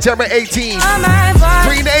Ice, September 18th. On my body.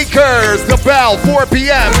 Green Acres, The Bell, 4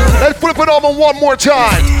 p.m. Let's flip it over one more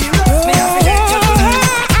time.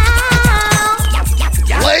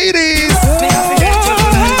 Ladies.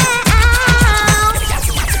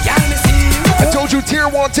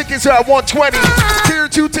 1 tickets are at 120. Tier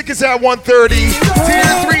 2 tickets are at 130.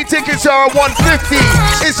 Tier 3 tickets are at 150.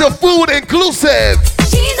 It's a food inclusive.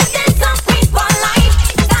 She's a dancer queen for life.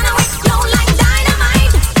 Gonna explode like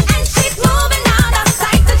dynamite. And she's moving out of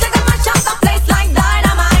sight. So check out my shop, the place like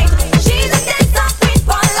dynamite. She's a dancer queen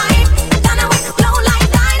for life. Gonna explode like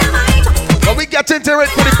dynamite. When we get into it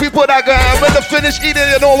for the people that go, when they finish eating,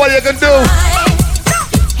 you know what you can do.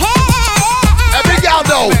 Every gal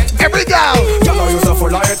know, every gal. You know you so full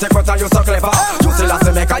of your tech, but you so clever. You still have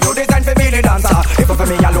to make a you design for me the dancer. If for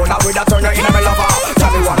me alone, I would have turned you in a lover. Tell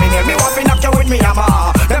me what me name, me want to knock you with me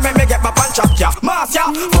hammer. Then make me get my punch up, yeah, mass ya.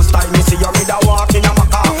 First time me see you with a walk in a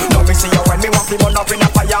maca. Now me see you when me want to burn up in a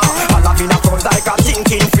fire. All of in a front like a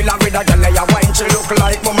thinking filler with a girl ya wine. She look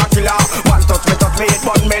like Mama Killer. One touch me, it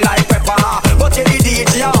burn me like pepper. But you the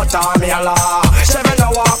DJ out of me a la. She me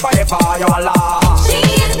no walk for the fire, you a la. She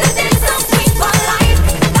is the dancer queen for life.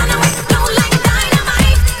 Gonna explode like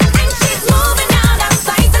dynamite. And she's moving out of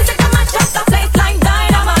sight. So check out my shop, the place like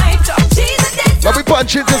dynamite. She's a dancer. Let me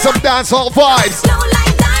punch into some dancehall vibes.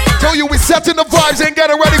 Tell you we setting the vibes and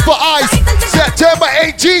getting ready for ice. September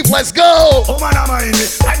 18th, let's go. Oh man, I mind me.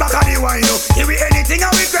 Right back on the wine, yo. Give me anything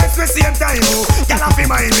I request me same time, yo. Y'all have to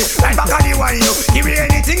mind me. Right back on the wine, yo. Give me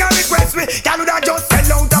anything I request me. Y'all do that just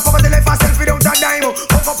sell out top of the left herself without a dime, yo.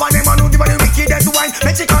 Hook up on them and who give the wickedest wine.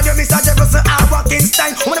 Make she call you Mr. Jefferson or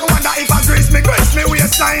Rockinstein. I wonder if I grace me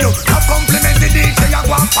waistline, yo. Have compliment the DJ, I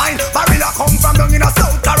go and find. Barilla come from down in a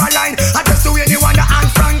South Carolina. I just do anyone that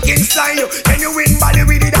and Frankenstein, yo. Can you win body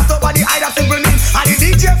with it? That's over the eye, that's simple mean. And the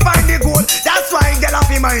DJ find the goal. That's why girl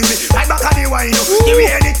off in mind me. Right back on the wine, yo. Give me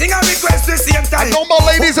anything I request the same time. I know my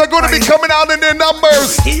ladies are going to be coming out in their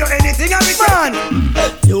numbers. Give you anything I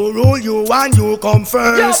request. You roll, you want, you come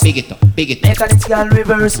first. Big it up, big it up. Mechanics can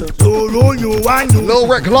reverse. You roll, you want, you. Lil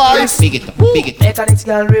Rick live. Big it up, big it up. Mechanics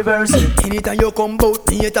can reverse. Anytime you come bout,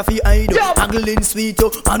 me hate a fi hide. Haggling sweet,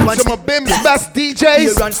 and watch some of Bim's best DJs.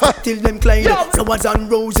 You run stuck till them Clyde. Flowers and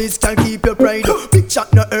roses can keep your pride. Big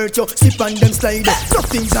shot no hurt you, slip on them slide. Some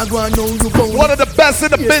things are going on you go. One of the best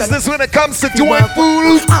in the business when it comes to doing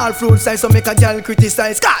food. All fruit size, so make a girl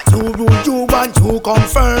criticize. God, you rule, you want, you come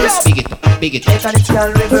first. Big it up, big it up. Mechanics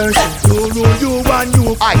can reverse. You rule, you want,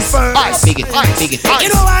 you come first. Ice, big it, big it. You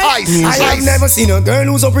know why? I have never seen a girl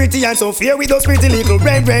who's so pretty and so fair with those pretty little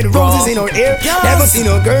red roses in her hair. Never seen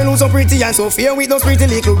a girl who's so pretty and so fair with those pretty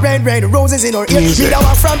little red roses in her ear. She that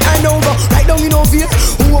one from Hanover, right down in her fear.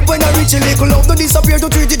 Who up when I reach a little love to disappear, to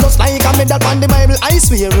treat it just like a medal on the Bible, I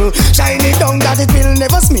swear. Shine it down that it will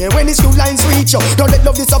never smear when it's two lines reach you. Don't let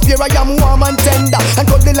love disappear, I am warm and tender and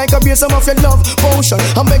cuddling like a beer, some of your love potion.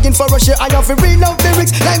 I'm begging for a share, I have to read out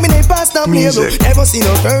lyrics like me name Pastor Label. Never seen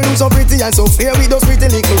a girl who's so pretty and so fair with those pretty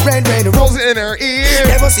little red roses in her ear.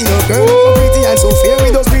 Never seen a girl who's so pretty and so fair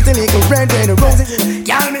with those pretty little red roses.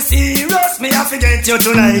 Y'all me serious, me I forget you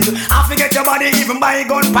tonight. I forget your body even by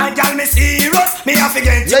gunpoint. Y'all me serious, me I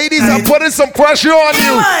forget you. Ladies, I'm putting some pressure on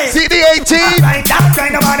you. See the 18? Right, that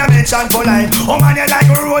kind of man I mention for life. Oh man, you like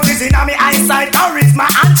roses in my eyesight. Charisma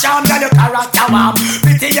and charm, girl, your character warm.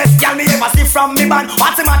 Prettiest girl me ever see from me man.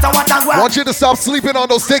 What's the matter, what as well? I want you to stop sleeping on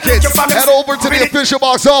those tickets. Head over to the official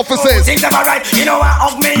box offices. Things ever right, you know what,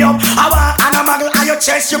 hug me up. I want and a muggle and your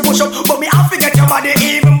chest you push up. But me I forget your body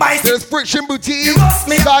even by. There's Friction Boutique,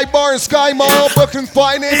 Sky Bar and Sky Mall, Brooklyn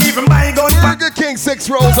Finest, even by Burger King 6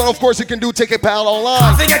 rows, and of course you can do Ticket Pal online.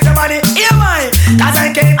 I forget your body, here why? Cause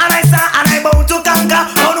I came and I saw and I bound to conquer.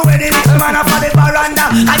 On the wedding, man up for the veranda.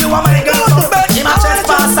 And you are my girl, so birthday my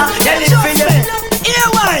trespasser. You live for you. Here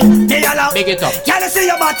why? Big it up. Can you see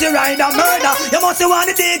your body ride a murder? You must want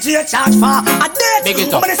the DJ charge for a death. Big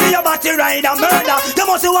it up. When you see your body ride a murder, you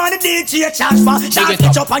must want the DJ charge for. Shall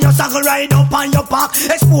pitch up on your saddle, ride up on your back,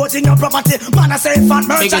 exposing your property. Man, I say fat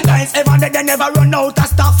merchandise. Ever they never run out of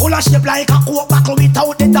stuff full of shape like a coke buckle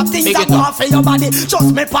without the top things that go off for your body.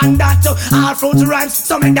 Just me pan that too. All fruit rhymes,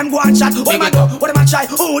 so make them go and chat. What them a do? What them a try?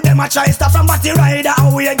 Who them a try? Stuff from body rider.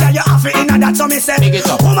 How we get you off it in that? So me say,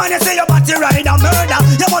 woman, you say your body rider murder.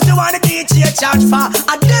 You must want the DJ charge for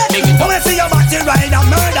a death. When you see your body ride a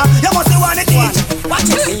murder, you must want the DJ.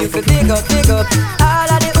 Watch it. You can dig up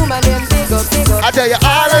all of the women them dig up. I tell you,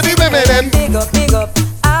 all of the women them dig up.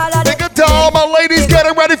 All of the big up to all my ladies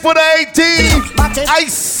getting ready for the 18.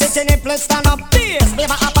 Ice. Sitting in place, stand up. Beers, we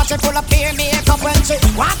have a Apache full of peer makeup when she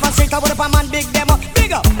walk on street. I would have a man big them up.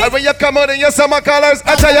 Big up. And when you come out in your summer colors,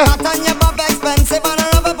 I tell you. Pattern your bob expensive and I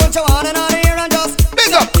rubber put you on and on here and just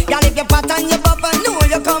big up. Y'all if your pattern your bob and know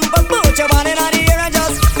you come but put you on and on here and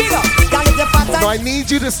just big up. Y'all if your pattern I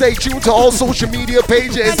need you to stay tuned to all social media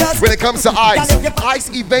pages when it comes to Ice. Ice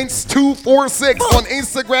Events 246 on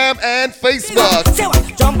Instagram and Facebook.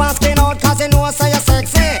 Jump and skin out cause you know so you're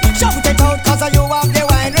sexy. Shout it out cause you have the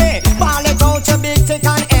winery. Ball it out you big thick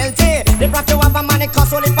and healthy. The rock you have a money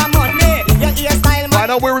cost only for money. Your hairstyle man. I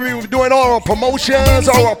know we're doing all our promotions,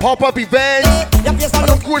 all our pop-up events. And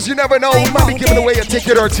of course you never know, we might be giving away a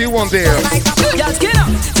ticket or two on there. Girl skin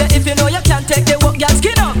up. Say if you know you can take the work, girl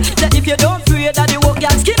skin up. Say if you don't fear that the work,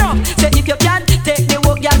 girl skin up. Say if you can take the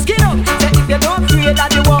work, girl skin up. Say if you don't fear that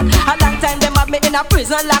the work. A long time them have me in a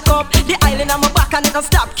prison lock up. The island on my back and it don't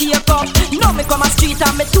stop keep up. Now me come a street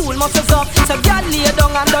and me tool muscles up. So girl lay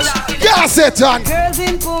down and dollar. Yes, it's on. Girls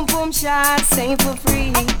in pum pum shots ain't for free.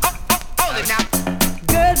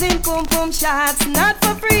 Girls in pum pum shots not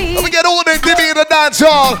for free. Let me get all the Dimmy in the dance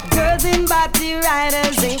hall. Girls in body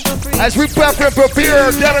riders ain't for free. As we prep and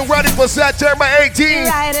prepare, getting ready for September 18th.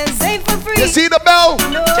 Riders ain't for free. You see the bell?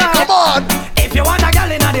 No. Come on. If you want a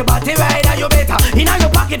girl inna the body rider, you better inna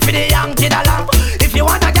your pocket for the young kid along. If you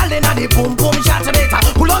want a girl inna the boom boom shots, you better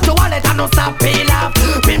pull out your wallet and no stop pay off.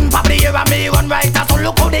 Pim pop the air and me run right. So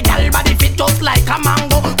look how the girl body fit just like a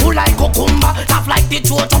mango, full like cucumber, tough like the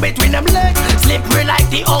chocho between them legs, slippery like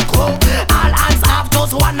the okra. All hands have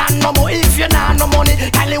just one and no more. If you nah no money,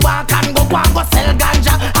 kindly walk and go sell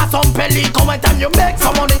ganja. Or some pelly come and time you make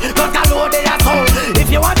some money. Cause a load they are sold. If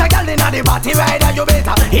you want a girl inna the body rider, you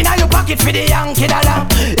better inna your pocket for the young kid along.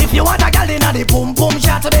 If you want a girl inna the boom boom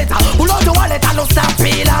shots, better pull out your wallet and no stop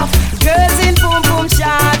peel off. Girls in boom boom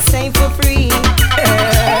shots ain't for free.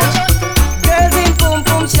 Girls in boom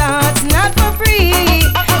boom shots not for free.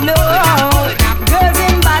 No. Girls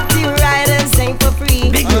in body riders ain't for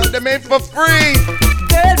free. Them ain't for free.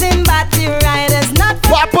 Girls in body riders not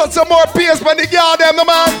for free. Put some more PS for the girl them, the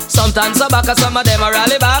man. Sometimes I back, some of them are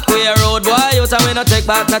rally back. We a road boy out and we no take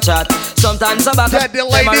back no chat. Sometimes I back. Get the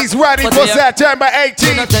ladies ready for September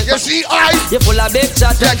 18th. You see Ice? You full of big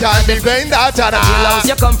chat. You can't defend that. House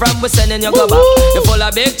you come from, we sending you go back. You full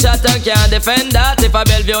of big chat and can't defend that. If a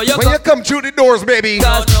Bellevue you when you come through the doors, baby.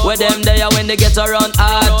 Cause with them there when they get around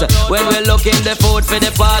hot. When we looking the food for the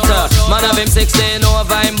potter. Man have him 16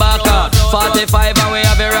 over him back. 45 and we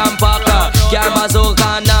have a rampacker. Car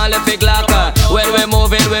bazooka and all the fig locker. When we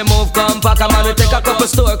move compact. Man we take a couple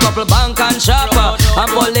store, couple bank and shopper.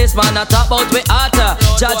 And policeman a top out we hotter.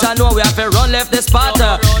 Judge I know we have to run left the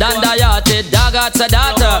spotter. Dan the yachted dog at the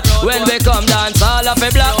data. When we come dance all of a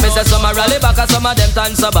block. Me say some a rally back and some of them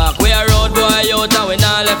dance back. We a road boy out and we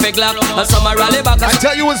not left a glock. And some a rally back. I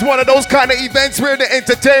tell you it's one of those kind of events where the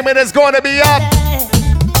entertainment is going to be up.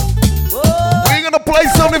 We're going to play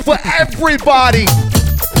something for everybody.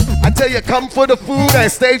 I tell you, come for the food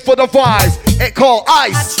and stay for the vibes. It called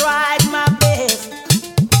Ice. I tried my best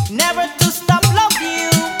never to stop loving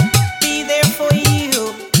you, be there for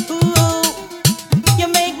you. Ooh, you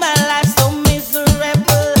make my life so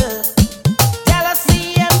miserable.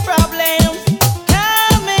 Jealousy and problems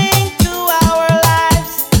coming to our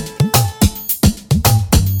lives.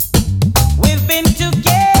 We've been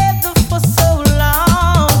together for so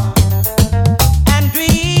long, and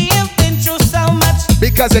we've been through so much.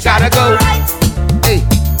 Because you gotta go. Hey,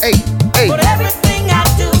 hey, hey. But everything I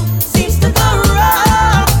do seems to go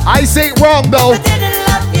wrong. Ice ain't wrong though. I didn't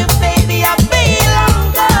love you, baby. I feel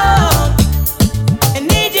I'm gone. I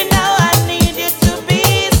need you now. I need you to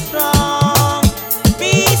be strong.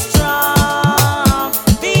 Be strong.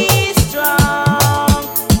 Be strong.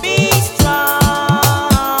 Be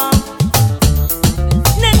strong.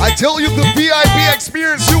 I tell you, the VIP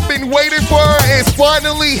experience you've been waiting for is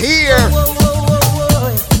finally here.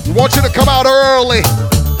 We want you to come out early.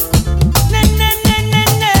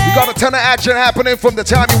 You got a ton of action happening from the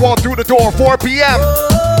time you walk through the door, 4 p.m.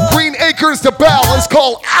 Green Acres to Bell. It's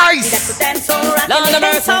called Ice. Dance on rock,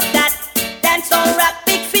 dance up that. Dance on rock,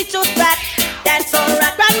 big feet to fat. Dance on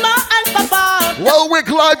rock, grandma and papa. Lowick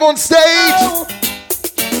live on stage. Oh,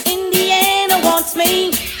 Indiana wants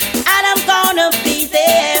me, and I'm gonna be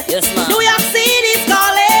there. Yes, ma'am. New York City's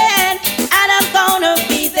calling, and I'm gonna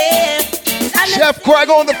be there. Chef Craig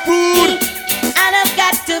on the food. And I've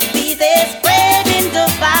got to be there, spreading the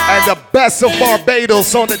vibe. And the best of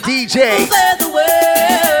Barbados on the DJ.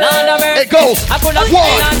 It goes 1,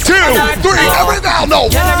 2, 3. Every now, no.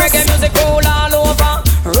 Reggae music roll all over.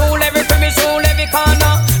 Rule every premise, rule every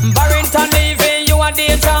corner. Barrington leaving you a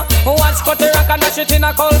danger. Once cut the rock and dash it in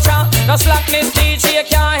a culture. No slackness, DJ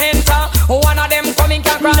can't enter. One of them coming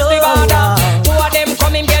can cross the border. Two of them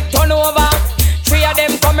coming get turned over. Three of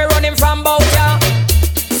them coming running from Bouya.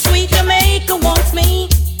 Sweet Jamaica wants me,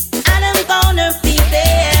 and I'm gonna be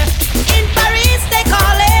there. In Paris they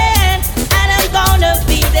calling, and I'm gonna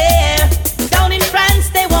be there. Down in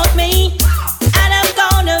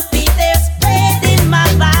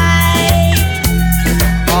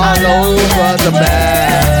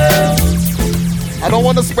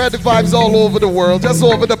spread the vibes all over the world, just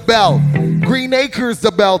over the belt. Green Acres,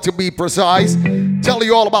 the belt to be precise. Telling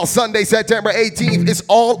you all about Sunday, September 18th. It's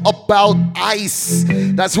all about ice.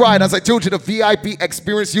 That's right, as I told you, the VIP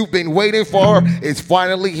experience you've been waiting for is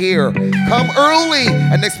finally here. Come early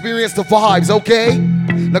and experience the vibes, okay?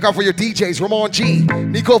 Look out for your DJs, Ramon G,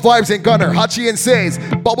 Nico Vibes and Gunner, Hachi and Says,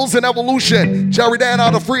 Bubbles and Evolution, Jerry Dan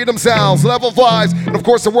out of Freedom Sounds, Level Vibes, and of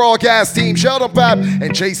course the Raw Gas team, Sheldon Pap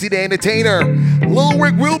and JC the Entertainer. Lil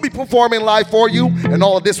Rick will be performing live for you, and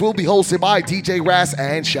all of this will be hosted by DJ Ras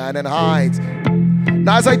and Shannon Hines.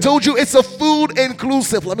 Now, as I told you, it's a food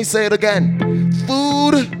inclusive. Let me say it again.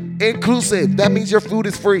 Food inclusive. That means your food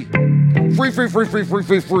is free.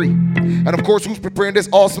 Free. And of course, who's preparing this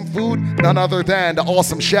awesome food? None other than the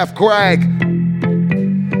awesome Chef Greg.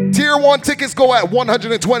 Tier 1 tickets go at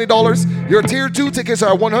 $120. Your Tier 2 tickets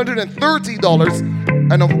are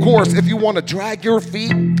 $130. And of course, if you want to drag your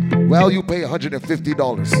feet, well, you pay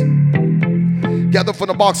 $150. Gather from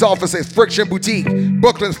the box office is Friction Boutique,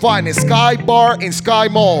 Brooklyn's finest, Sky Bar and Sky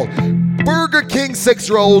Mall, Burger King 6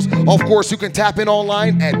 Rows. Of course, you can tap in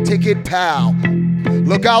online at Ticket Pal.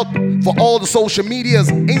 Look out for all the social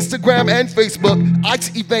medias, Instagram and Facebook,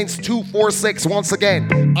 Ice Events 246. Once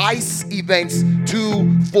again, Ice Events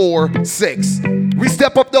 246. We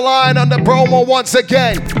step up the line on the promo once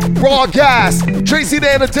again. Broadcast, Tracy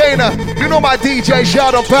the Entertainer. You know my DJ,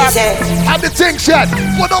 Sheldon Pap. And the Ting Chat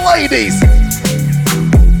for the ladies.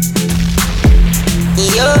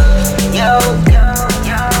 Yo.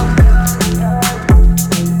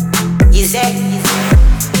 Is it?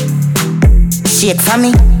 Shake for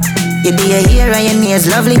me. You do your hair and your nails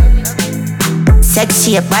lovely.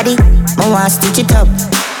 Sexy your body, I wanna stitch it up.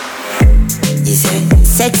 You say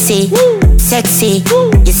sexy, sexy,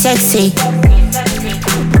 you're sexy.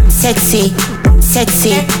 Sexy,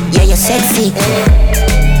 sexy, yeah, you're sexy.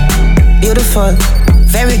 Beautiful,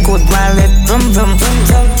 very good, one lip, vroom, vroom, vroom,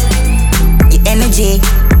 vroom. Your energy,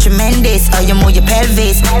 tremendous, how you move your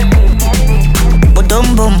pelvis.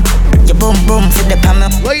 Boom, boom. Your boom boom for the palm.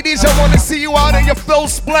 Ladies, I want to see you out in your full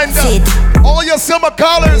splendor. All your summer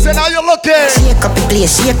colors and how you looking. Shake up the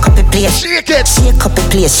place, shake up the place. Shake it. Shake up the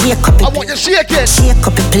place, shake up the place. I want you to shake it. Shake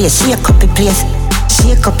up the place, shake up the place.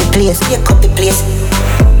 Shake up the place, shake up the place.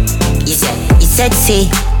 You're sexy,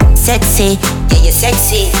 sexy, yeah, you're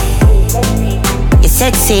sexy. You're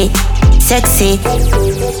sexy, sexy.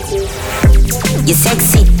 You're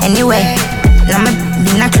sexy anyway. Now me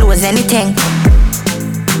not close anything.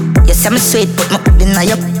 Yes, I'm sweet, but my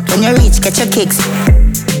dinner up. When you reach, get your kicks.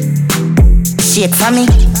 Shake for me.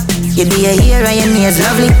 You do your hair and your nails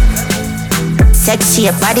lovely. Sexy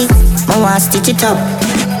your body, I wanna stitch it up.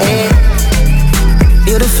 Hey.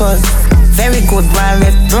 Beautiful, very good, one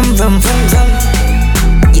lip, vroom, vroom, vroom, vroom.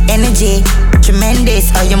 Your energy, tremendous,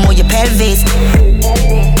 how you move your pelvis.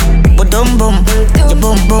 Boom, boom, your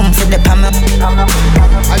boom, boom for the palm. I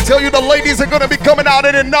tell you, the ladies are gonna be coming out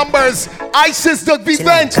in numbers. Ice is the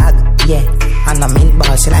event. Yeah, and I'm in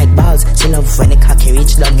balls, she like balls. She love when the cocky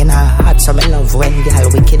reach down in her heart. So me love when girl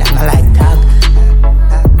wicked and I like dog.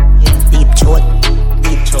 Deep throat,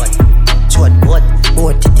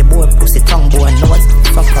 board titty, board pussy, tongue, board nose.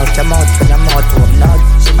 Fuck out your mouth when your mouth open nose.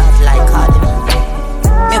 She bad like hard.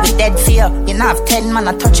 Me with dead fear, you know have 10 man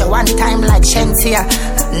I touch you one time like Shensia.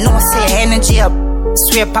 No say energy up.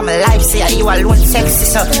 Swear upon my life, say you alone sexy,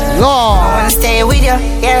 so Lord. I wanna stay with you,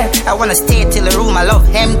 yeah. I wanna stay till the room I love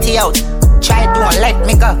empty out. Try don't let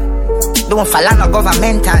me go. Don't fall on the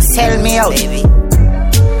government and sell me out, baby.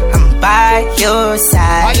 I'm by your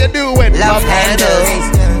side. How you doing? Love handles.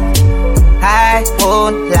 I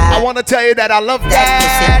won't lie. I wanna tell you that I love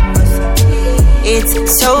that. It's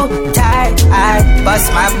so tight, I bust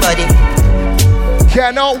my body.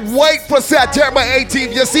 Cannot wait for September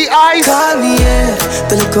 18th. You see Ice? Call me, yeah.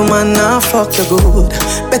 The little man now fuck you good.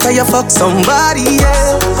 Better you fuck somebody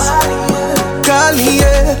else. Call me,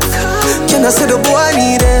 yeah. Can I say the boy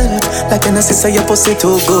need it? Like can I say your pussy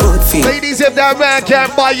too good for you? Ladies, if that man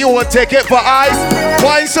can't buy you a ticket for Ice,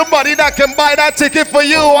 find somebody that can buy that ticket for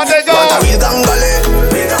you. And they go. Want a real gangale.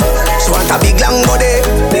 She want a big long body.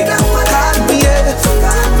 Call me, yeah.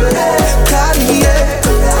 Call me, yeah.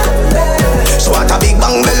 She want a big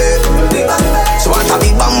bang belly. She want a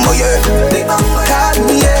big bang boy. Call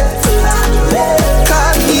me, yeah.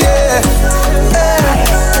 Call me, yeah.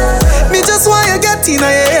 Me just want you get in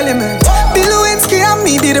your element. Bill Lewinsky and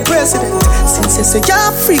me be the president. Since you say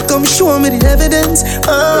you're free, come show me the evidence.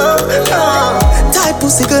 Type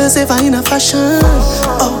pussy girls ever in a fashion.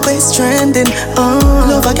 Always trending.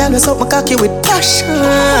 Love a girl with up my cocky with passion.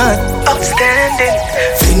 Upstanding.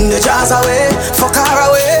 Fling the jars away, fuck her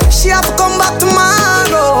away. She have to come back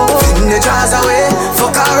tomorrow. Fling the jars away,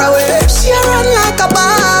 fuck her her away. She run like a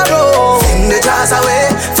barrow. Fling the jaws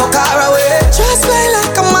away, fuck her away. Just play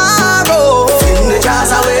like a marrow. Fling the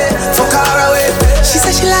jaws away, fuck her away. She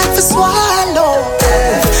said she like to swallow.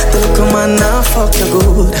 Don't come on now, fuck you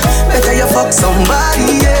good. Better you fuck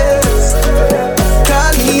somebody else.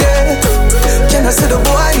 Call me, yeah. Can I say the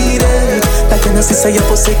boy need it? Like when I say your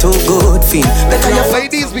pussy too good, feel.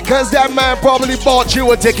 Ladies, because that man probably bought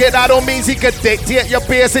you a ticket, that don't mean he could dictate your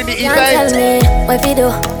pace in the Can't event. tell me what we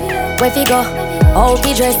do, where we go, how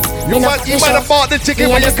we dress. You might have bought the ticket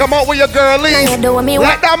when you come out with your girlies. Me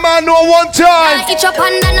Let that man know one time. Each up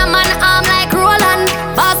under a man arm like Roland.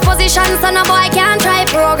 Boss position, son of boy can't try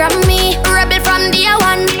program me. Rebel from day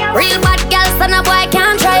one. Real bad girl, son of boy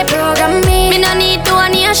can't try program me. Me no need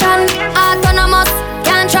donation. Autonomous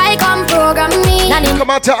can't try come program me. Come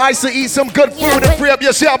out to Ice to eat some good food and free up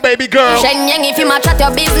yourself, baby girl. Shenyang if you match at your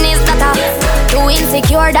business data. Too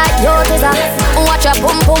insecure that you is a. Watch your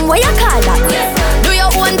pum pum, what you call that? Do your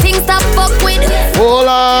own thing, stop fuck with. Hold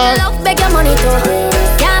on. Love beg your money too.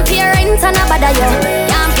 Can't pay rent and a bother you.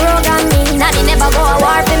 Can't program me. Nanny never go a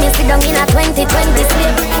war for me. Sit down in a 2020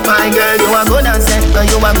 slip. My girl, you are good as it.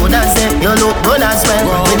 You are good as it. You look good as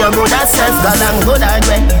well. With your good as self, girl, I'm good as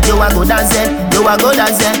well. You are good as it. You are good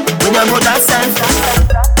as it. With your good as self.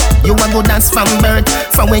 You are good as from birth.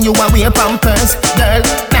 From when you are way pampers, girl.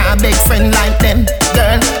 Nah, big friend like them,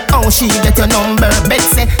 girl. Oh, she get your number,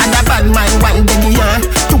 Betsy. And a bad man one day year.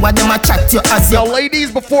 Two of them a chat you as yo,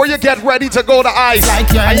 ladies, before you get ready to go to Ice,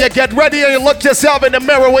 like and you get ready and you look yourself in the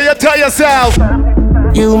mirror, will you tell yourself?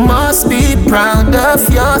 You must be proud of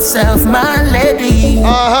yourself, my lady.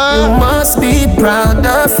 You must be proud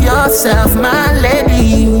of yourself, my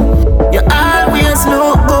lady. You always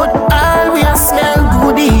look good, always smell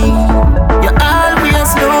goody. You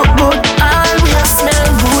always look good, always smell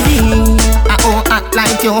goody. I oh act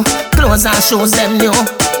like you, clothes and shoes them new.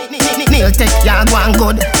 Nail tech ya go and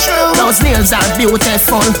good. Those nails are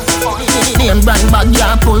beautiful. Name brand bag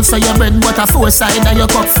ya pull, so your bread butter four side and your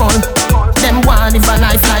cup full. Them want live a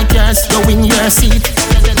life like yours, you win your seat.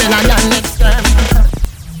 Then I done next time.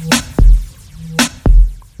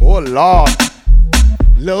 Oh Lord.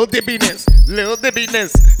 Little dibbiness, little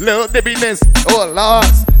dibbiness, little dibbiness. Oh Lord.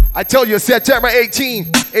 I tell you, September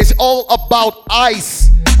 18th is all about Ice.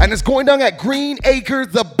 And it's going down at Green Acres,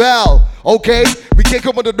 the Bell. Okay? We kick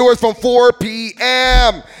open the doors from 4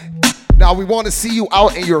 p.m. Now we want to see you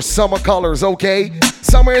out in your summer colors, okay?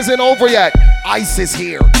 Summer isn't over yet. Ice is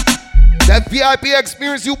here. That VIP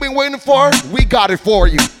experience you've been waiting for, we got it for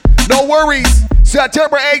you. No worries.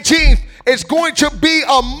 September 18th, it's going to be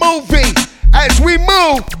a movie as we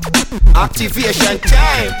move. Activation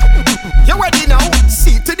time. You ready now?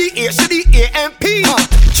 C to the A to the A-M-P.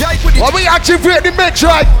 Well, we activate the mix,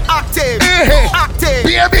 right? Active. Active.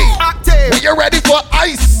 Baby. Active. When you're ready for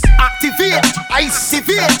Ice. Activate. Ice.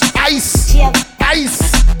 Activate. Ice.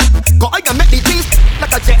 Ice. Go I can make the things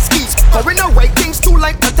like a jet skis. Going the right things too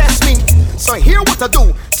like to test me. So here what to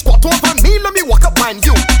do. Squat over me, let me walk up on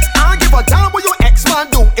you. I don't give a damn what your ex-man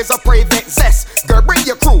do. It's a private zest. Girl, bring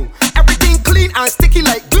your crew. Everything clean and sticky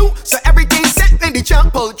like glue. So everything set in the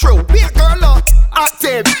champ pull through. Be a girl up.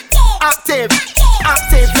 Active. Active.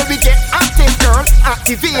 Active. Let me get active, girl.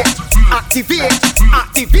 Activate. Activate.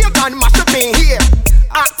 Activate and mash up in here.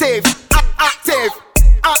 Active. Active.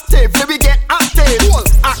 Active, let me get active.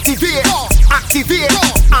 Activate, activate,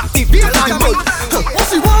 activate and move.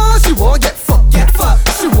 What she want, get fucked, get fucked.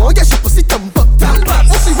 She want, get she pussy thump up, thump up.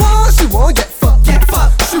 What she want, get fucked, get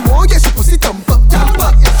fucked. She want, get she pussy thump up, thump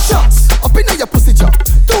up. Shots, up in your pussy jaw.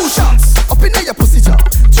 2 shots, up in your pussy jaw.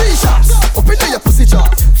 3 shots, up in your pussy jaw.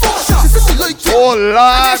 4 shots, she said she like it. Oh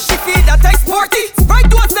Lord. She feel that takes 40. Right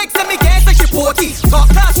to a sex and me get like she 40. Top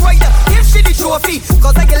class rider, give she the trophy.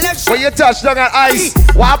 Cause I get left. When you touch down on Ice,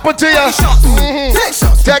 what happened to you? Take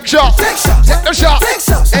shots, take shots, take shots, take a shot, take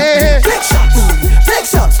shots, take shots, take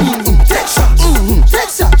shots, take shots, take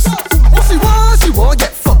shots. What she want,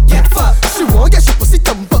 get fucked, get fucked. She want, get she pussy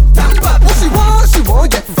thump up, thump up. What she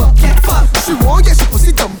want, get fucked, get fucked. She want, get she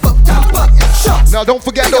pussy thump up, thump up. Shots. Now don't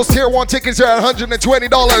forget those tier 1 tickets are at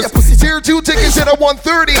 $120. Tier 2 tickets are at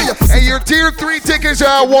 $130, and your tier 3 tickets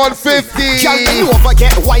are at $150. Can't bend over,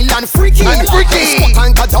 get wild and freaky. Squat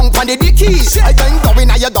and go down on the dicky. I ain't going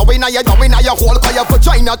now, you hold by your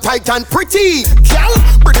vagina tight and pretty. Girl,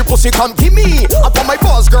 pretty pussy come give me. Up on my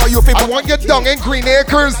balls, girl, you feel. I want you down in Green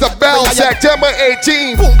Acres, the Bell, September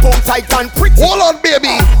 18th. Boom, boom, tight and pretty. Hold on,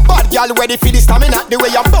 baby. Bad girl ready for the stamina. The way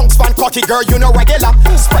you bounce fan cocky, girl, you know regular.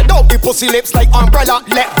 Spread out the pussy lips like umbrella.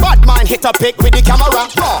 Let bad man hit a pick with the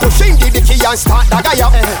camera. Pushing the dicky and start the guy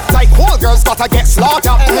up. Like whole girls gotta get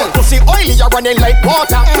slaughtered. Pussy oily, you're running like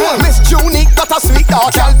water. Miss Junie got a sweet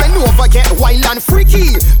daughter. Bend over, get wild and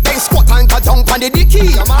freaky. Then squat and go down on the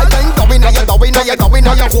dicky. I then going, now you're going, now you're going,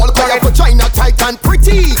 now you're whole car, your vagina tight and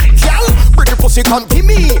pretty. Girl, pretty pussy come give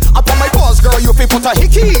me. Upon my balls, girl, you fi put a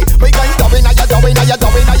hickey. We going, now you're going, now you're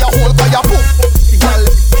going, now you're whole car, your boom. Girl,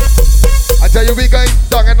 I tell you we going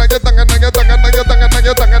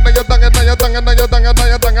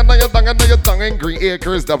tongue and Green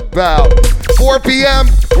Acres the bell. 4 p.m.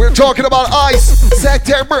 We're talking about Ice.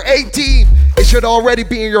 September 18th. It should already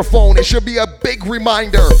be in your phone. It should be a big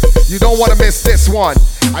reminder. You don't want to miss this one.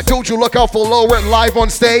 I told you look out for Low Rent live on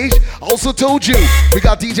stage. I also told you we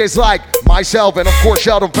got DJs like myself and of course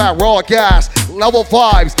Sheldon Pat, Raw Gas, Level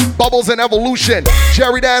 5s, Bubbles and Evolution,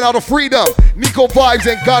 Jerry Dan out of Freedom, Nico Vibes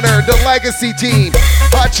and Gunner, the Legacy Team,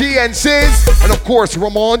 Hachi and Sis, and of course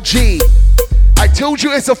Ramon G. I told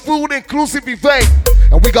you it's a food inclusive event,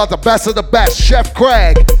 and we got the best of the best, Chef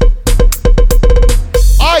Craig.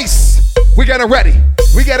 Ice, we getting ready.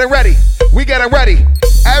 We getting ready. We getting ready.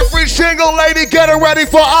 Every single lady getting ready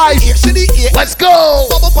for Ice. Let's go.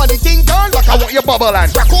 Bubble on the thing, girl, like I want your bubble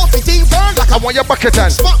and rock off the thing, girl, like I want your bucket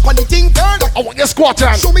and spot on the thing, girl, like I want your squat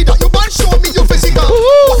and show me that you bad, show me you physical.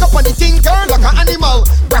 Walk up on the thing, girl, like an animal.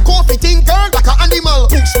 Rock off the thing, girl, like an animal.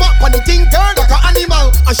 Spot on the thing, girl, like an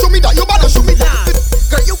animal. And show me that you bad, and show me that.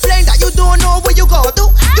 Girl, you playing that you don't know where you go to.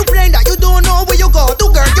 You playing that you don't know where you go to.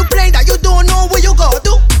 Girl, you playing that you don't know where you go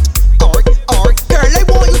to. Girl, I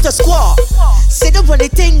want you to squat. Sit up on the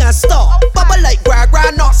thing and stop. Bubble like gra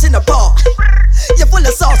nuts in the pot. You're full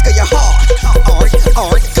of sauce, girl, you're hot.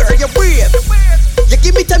 Girl, you're weird. You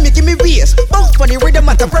give me time, you give me waist. Bounce on the rhythm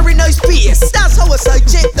at a very nice pace. That's how a side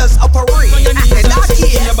chick does operate. And I get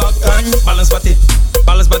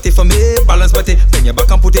balance body for me, balance body. Bring your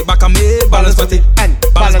back and put it back on me, balance body. And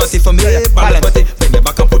balance body for me, balance body. Bring your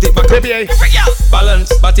back and put it back on me.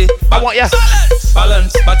 Balance body. I want ya.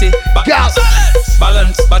 Balance body.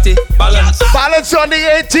 Balance body. Balance on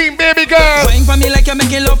the 18, baby girl. Wine for me like you're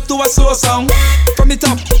making love to a slow song. From the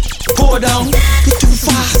top, go down. You're too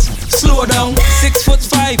fast, slow down.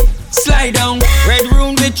 6'5", slide down. Red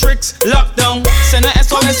room with tricks, lockdown. Send a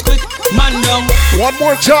SOS quick, man down. One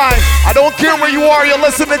more time. I don't care where you are, you're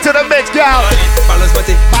listening to the mix, gal. Balance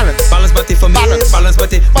body, balance body for me, balance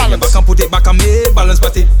body. Bring your back and put it back on me, balance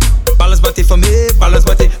body. Balance body for me, balance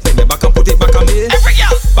body. Bring your back and put it back on me. Every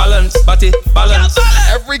gal, balance body, balance.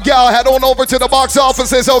 Every gal, head on over to the box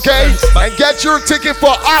offices, okay? And get your ticket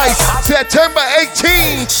for Ice, September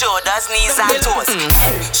 18th. Shoulders, knees, and toes.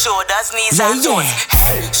 Shoulders, knees, and toes.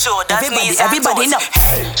 Shoulders, knees, and toes. Everybody know.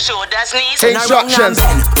 Shoulders, knees, and toes. Instructions.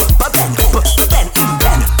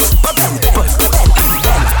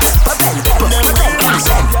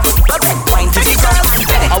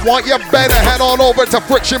 I want you better head on over to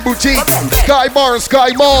Friction Boutique, Sky Bar,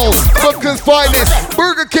 Sky Mall, Brooklyn's Finest,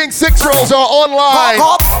 Burger King 6 rolls are online.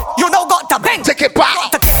 Walk up, you know got the bang. Take it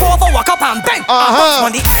back. To tip over, walk up and bang.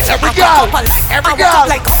 On the edge, every girl, every girl.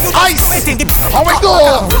 Ice. How we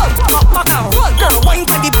go? Back and roll, girl, wine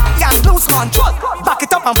to the and lose control. Back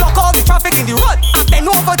it up and block all the traffic in the road. And then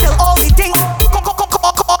over till all the things.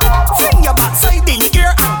 Swing your back side in the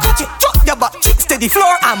air and catch it. Drop your butt cheeks to the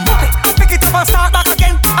floor and move it. Pick it up and start back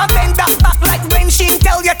again. And bend that back like when she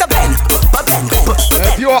tell you to bend.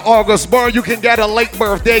 If you're August born, you can get a late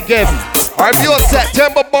birthday gift. Or if you're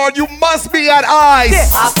September born, you must be at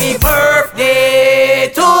Ice. Happy birthday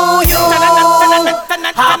to you.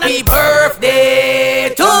 Happy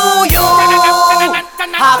birthday to you.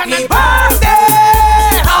 Happy birthday.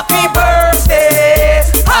 Happy birthday.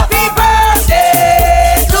 Happy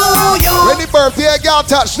birthday to you. Any birthday, girl,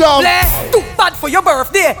 touchdown. Too bad for your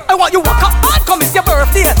birthday. I want you walk up and come it's your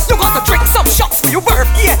birthday. You got to drink some shots for your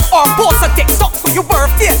birthday. Or post a TikTok for your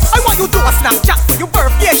birthday. I want you do a Snapchat for your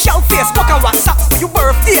birthday. Shell Facebook and WhatsApp for your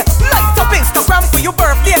birthday. Light up Instagram for your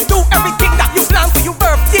birthday. Do everything that you plan for your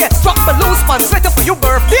birthday. Drop balloons on Twitter for your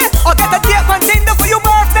birthday. Or get a date on Tinder for your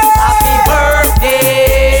birthday. Happy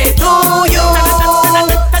birthday to you.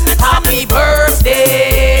 Happy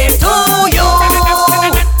birthday to you.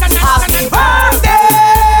 Happy birthday.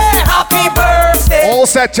 Happy birthday. All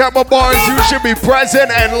September bars, you should be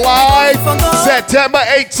present and live September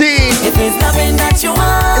 18th. If it's nothing that you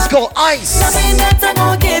want, it's called Ice. Nothing that I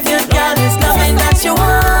gon' give you, girl. It's nothing that you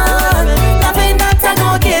want. Nothing that I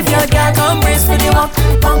gon' give you, girl. Come brace for the walk.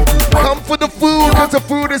 Come for the food, cause the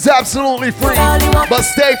food is absolutely free. But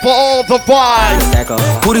stay for all the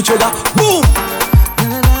vibes. Put the trigger, boom.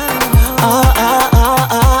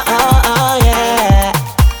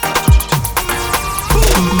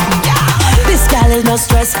 Yeah. This girl girl, no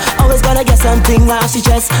stress. Always gonna get something while she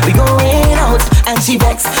dress. We going out and she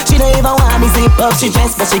vex. She don't even want me zip up she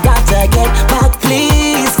dress, but she got to get back,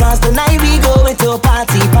 please. Cause tonight we going to a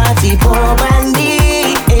party, pour brandy.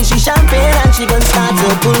 And she champagne and she gon' start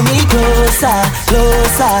to pull me closer,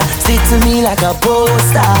 closer. Stick to me like a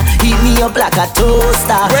poster, heat me up like a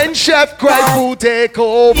toaster. When Chef Greg will take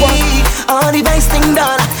over, all the best thing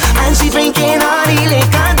done, and she drinking all the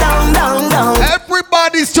liquor down, down, down.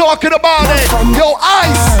 Everybody's talking about it. Yo,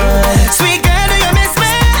 Ice. Sweet girl, do you miss me?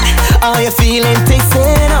 How you feeling,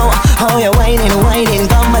 tasting? Oh, how you whining, whining?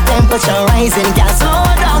 Got my temperature rising, can't slow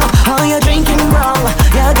down. How you drinking, bro?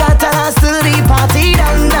 You got to last to the party,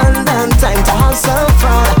 done, done, done. Time to have some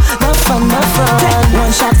fun, no fun, no fun. Take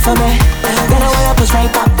one shot for me, then I wanna push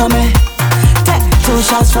right back on me. Take 2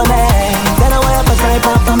 shots for me, then I wanna push right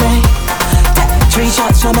back on me. Take 3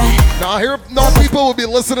 shots for me. Now here, people will be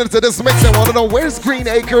listening to this mix and want to know where's Green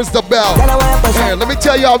Acres, the bell. Here, let me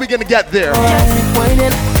tell you how we're gonna get there.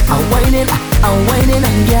 Whining, I'm whining, I'm whining,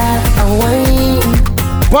 and yeah, I'm whining.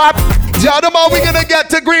 Pop, tell them how we're gonna get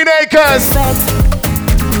to Green Acres.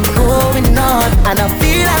 Going on, and I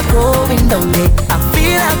feel like going down. I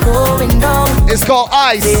feel like going down. It's called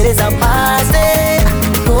Ice. It is a party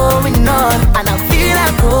going on, and I feel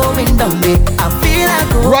like going down. I feel like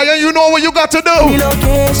going. Ryan, you know what you got to do.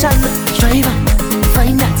 Location, driver,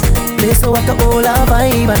 find that place so I can hold a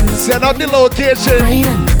vibe and send out the location.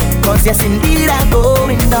 Cause yes, indeed, I'm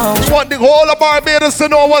going down. Just want the whole of Barbados to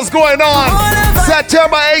know what's going on.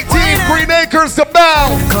 September 18th, Green Acres, the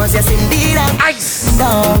bell. Cause yes, indeed, I'm Ice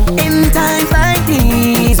down. In times like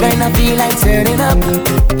these, when I feel like turning up,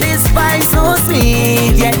 this vibe so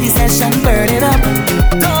sweet, yet the session burning up.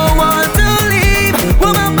 Don't want to leave,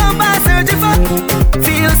 woman bumper searching for.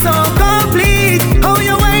 Feel so complete. Oh,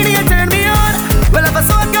 you whining, you turn me on. Well, if I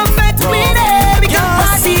saw it, come back to me there. We can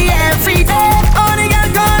party every day.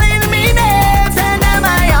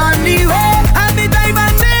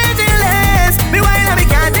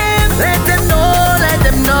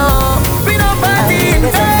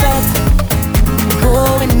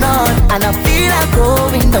 And I feel like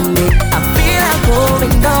going down. I feel like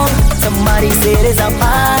going down. Somebody said it's a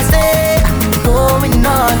party going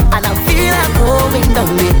on, and I feel like going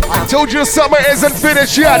down. I told you summer isn't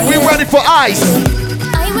finished yet. We ready for Ice.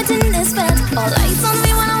 I went in this bed, all eyes on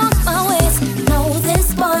me when I walk my ways. Know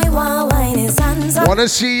this boy while wine his hands up. Wanna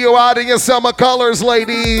see you out in your summer colors,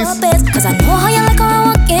 ladies. Cause I know how you like how I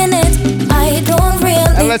walk in it. I don't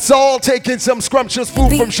really. And let's all take in some scrumptious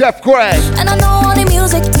food from Chef Greg. And I know all the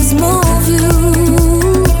music does move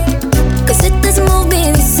you, cause it does move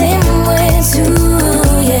me the same way too,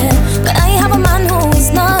 yeah. But I have a man who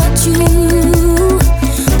is not you.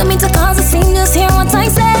 Don't mean to cause a scene, just hear what I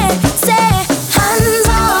say. Say, hands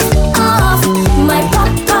off my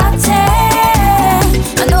property.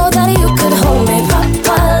 I know that you could hold me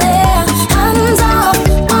properly. Hands off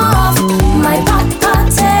my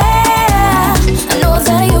property. I know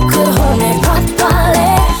that you could hold me properly.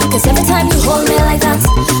 Cause every time you hold me like that,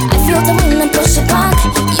 I feel the wind and push it back.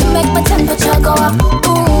 You make my temperature go up.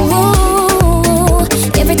 Ooh.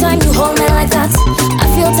 Every time you hold me like that, I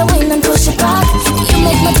feel the wind and push it back. You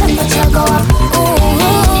make my temperature go up.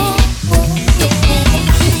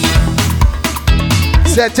 Ooh.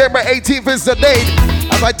 September 18th is the date.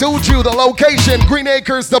 As I told you, the location, Green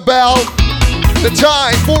Acres, the bell. The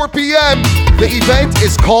time, 4 p.m. The event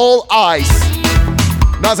is called Ice.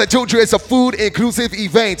 Now, as I told you, it's a food-inclusive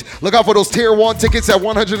event. Look out for those Tier 1 tickets at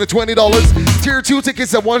 $120, Tier 2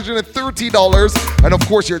 tickets at $130, and of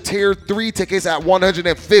course, your Tier 3 tickets at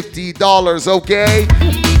 $150, okay?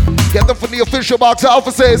 Get them from the official box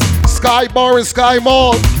offices, Sky Bar and Sky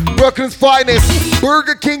Mall, Brooklyn's Finest,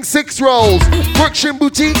 Burger King 6 Rolls, Friction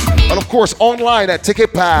Boutique, and of course, online at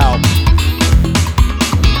TicketPal.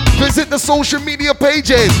 Visit the social media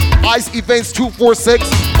pages, Ice Events 246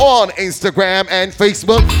 on Instagram and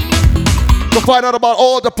Facebook to find out about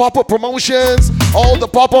all the pop-up promotions, all the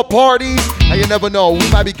pop-up parties, and you never know, we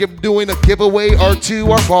might be doing a giveaway or 2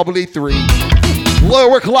 or probably 3.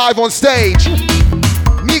 Lyric live on stage,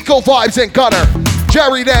 Nico Vibes and Gunner,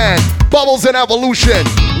 Jerry Dan, Bubbles and Evolution,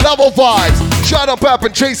 Level Vibes, Shadow Pep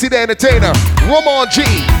and Tracy the Entertainer, Ramon G,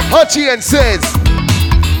 Hutchie and Sis,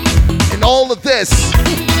 and all of this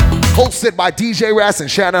hosted by DJ Ras and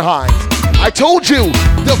Shannon Hines. I told you,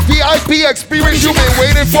 the VIP experience you've been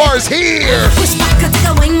waiting for is here. Push back and take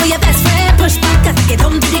a wing with your best friend. Push back and take it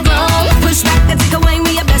home to the ground. Push back and take a wing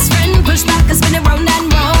with your best friend. Push back and spin it round and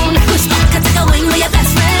round. Push back and take a wing with your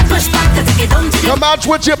best friend. Push back and take it home to the Come out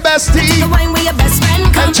with your bestie take a wing with your best friend.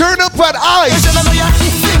 and turn up at Ice. Sing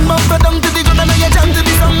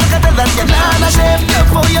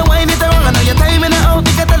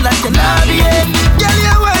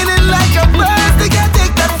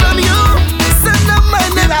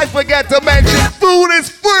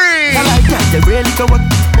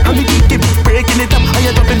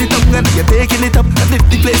the tongue and you're taking it up. And if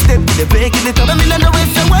the place step, they're breaking it up. I mean, I know if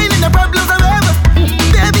you're whining, the problems are ever.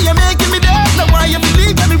 Baby, you're making me dead. Now why you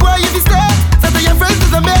believe, tell me why you be sad. So to your friends,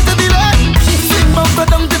 there's a better delay. Sing bumper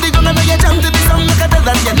down to the gun and you jump to the song. Look at the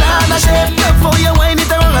that you're not a shame. Before you whine it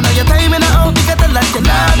around and your time in the out. You got the that you're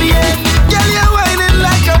not the end. Girl, you're whining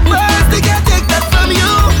like a bird. They can't take that from you.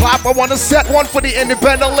 Clap, I wanna set one for the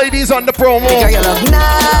independent ladies on the promo. Girl, you look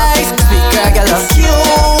nice. Sweet girl, you look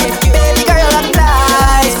cute. Baby girl, you look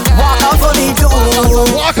nice. Walk out for me too.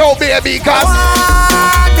 Walk out, baby, cause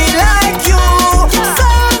I be like you.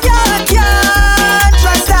 Some girl can't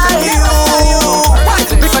trust you.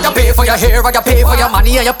 Because you pay for your hair, or you pay for your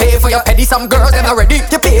money, and you pay for your penny. Some girls them already.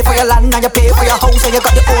 You pay for your land and you pay for your house, and you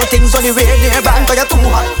got the old things on the way near brand. But you're too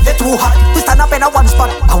hot, you're too hot. You stand up in a one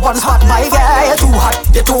spot, my girl. You're too hot,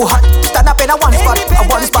 you're too hot. Stand up in a one spot,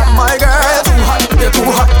 my girl. You're too hot, you're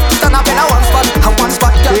too hot. Stand up in a one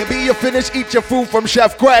spot, girl. Baby, you finish eat your food from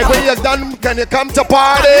Chef Greg. When you're done, can you come to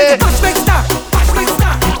party? Flashback star,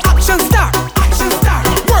 action star, action star.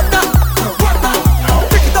 Work that, work that.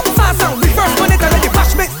 Pick it up fast sound, reverse when it already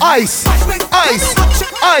flashback. Ice, ice,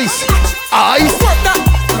 ice, ice. Work that.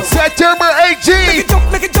 September 18th.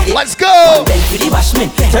 Let's go. Bend for the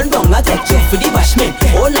bashment. Turn round and take check for the bashment.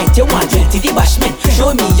 All night you want drink to the bashment.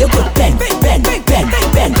 Show me your good bend, bend, bend,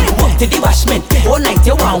 bend. Walk to the bashment. All night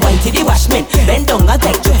you want wine to the bashment. Bend down and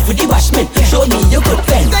take check for the bashment. Show me your good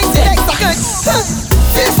bend, bend.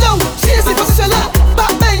 Face down, change the position up.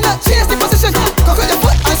 Back bang up, change the position up. Cock on your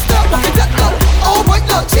foot and stop walking that up. Oh boy,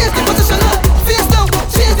 no, change the position up. Face down,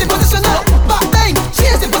 change the position up. Back bang,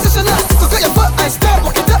 change the position up. Cock on your foot and stop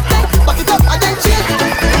walking that up. Back it up and then change.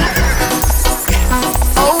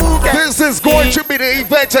 This is going to be the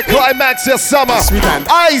event to climax your summer.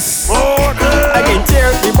 Ice. I can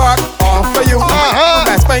tear the bark off for you.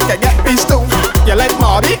 Best friend can get peace too. You like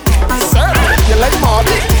Marty? You like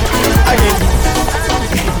Marty?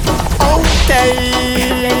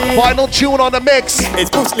 Okay. Final tune on the mix. It's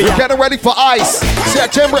Bruce Lee. We're getting ready for Ice.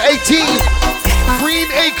 September 18th.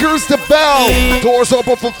 Green Acres to Bell. Doors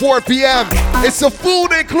open from 4 p.m. It's a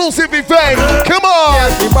food inclusive event. Come on.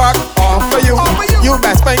 Here's the bark off for you. You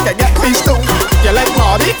best friend can get peace too. You like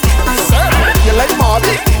Marty? You like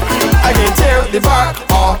Marty? I can tear the bark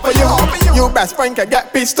off for you. You best friend can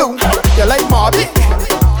get peace too. You like Marty?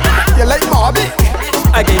 You like Marty?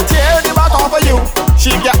 I can tear the bark off for you.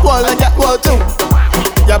 She get well and get well too.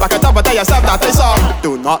 You back it up and tell yourself that I saw.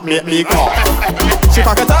 Do not make me call. She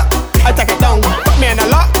cock it up, I take it down. Put me in a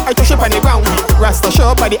lock, I touch it on the ground. Rest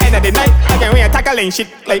assured by the end of the night, I can win a tackling shit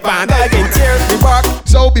like Van Dyke. I can tear the bark.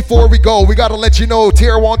 So before we go, we gotta let you know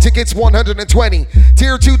Tier 1 tickets $120,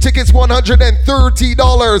 Tier 2 tickets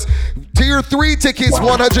 $130, Tier 3 tickets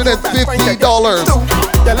 $150.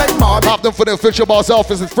 Pop them for the official boss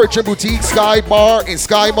office in Friction Boutique, Sky Bar in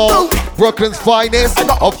Sky Mall, Brooklyn's finest.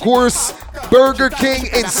 Of course, Burger King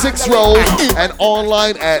in 6 rows and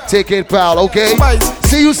online at Ticket Pal, okay?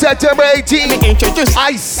 See you September 18th. Introduce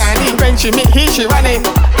Ice. And when she meet, she running.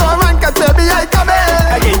 No man can tell me I come in.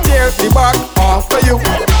 I can tear the bark off for you.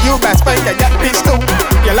 You best friend can get peace too.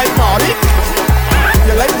 You like Marty?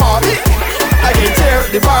 You like Marty? I can tear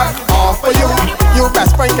the bark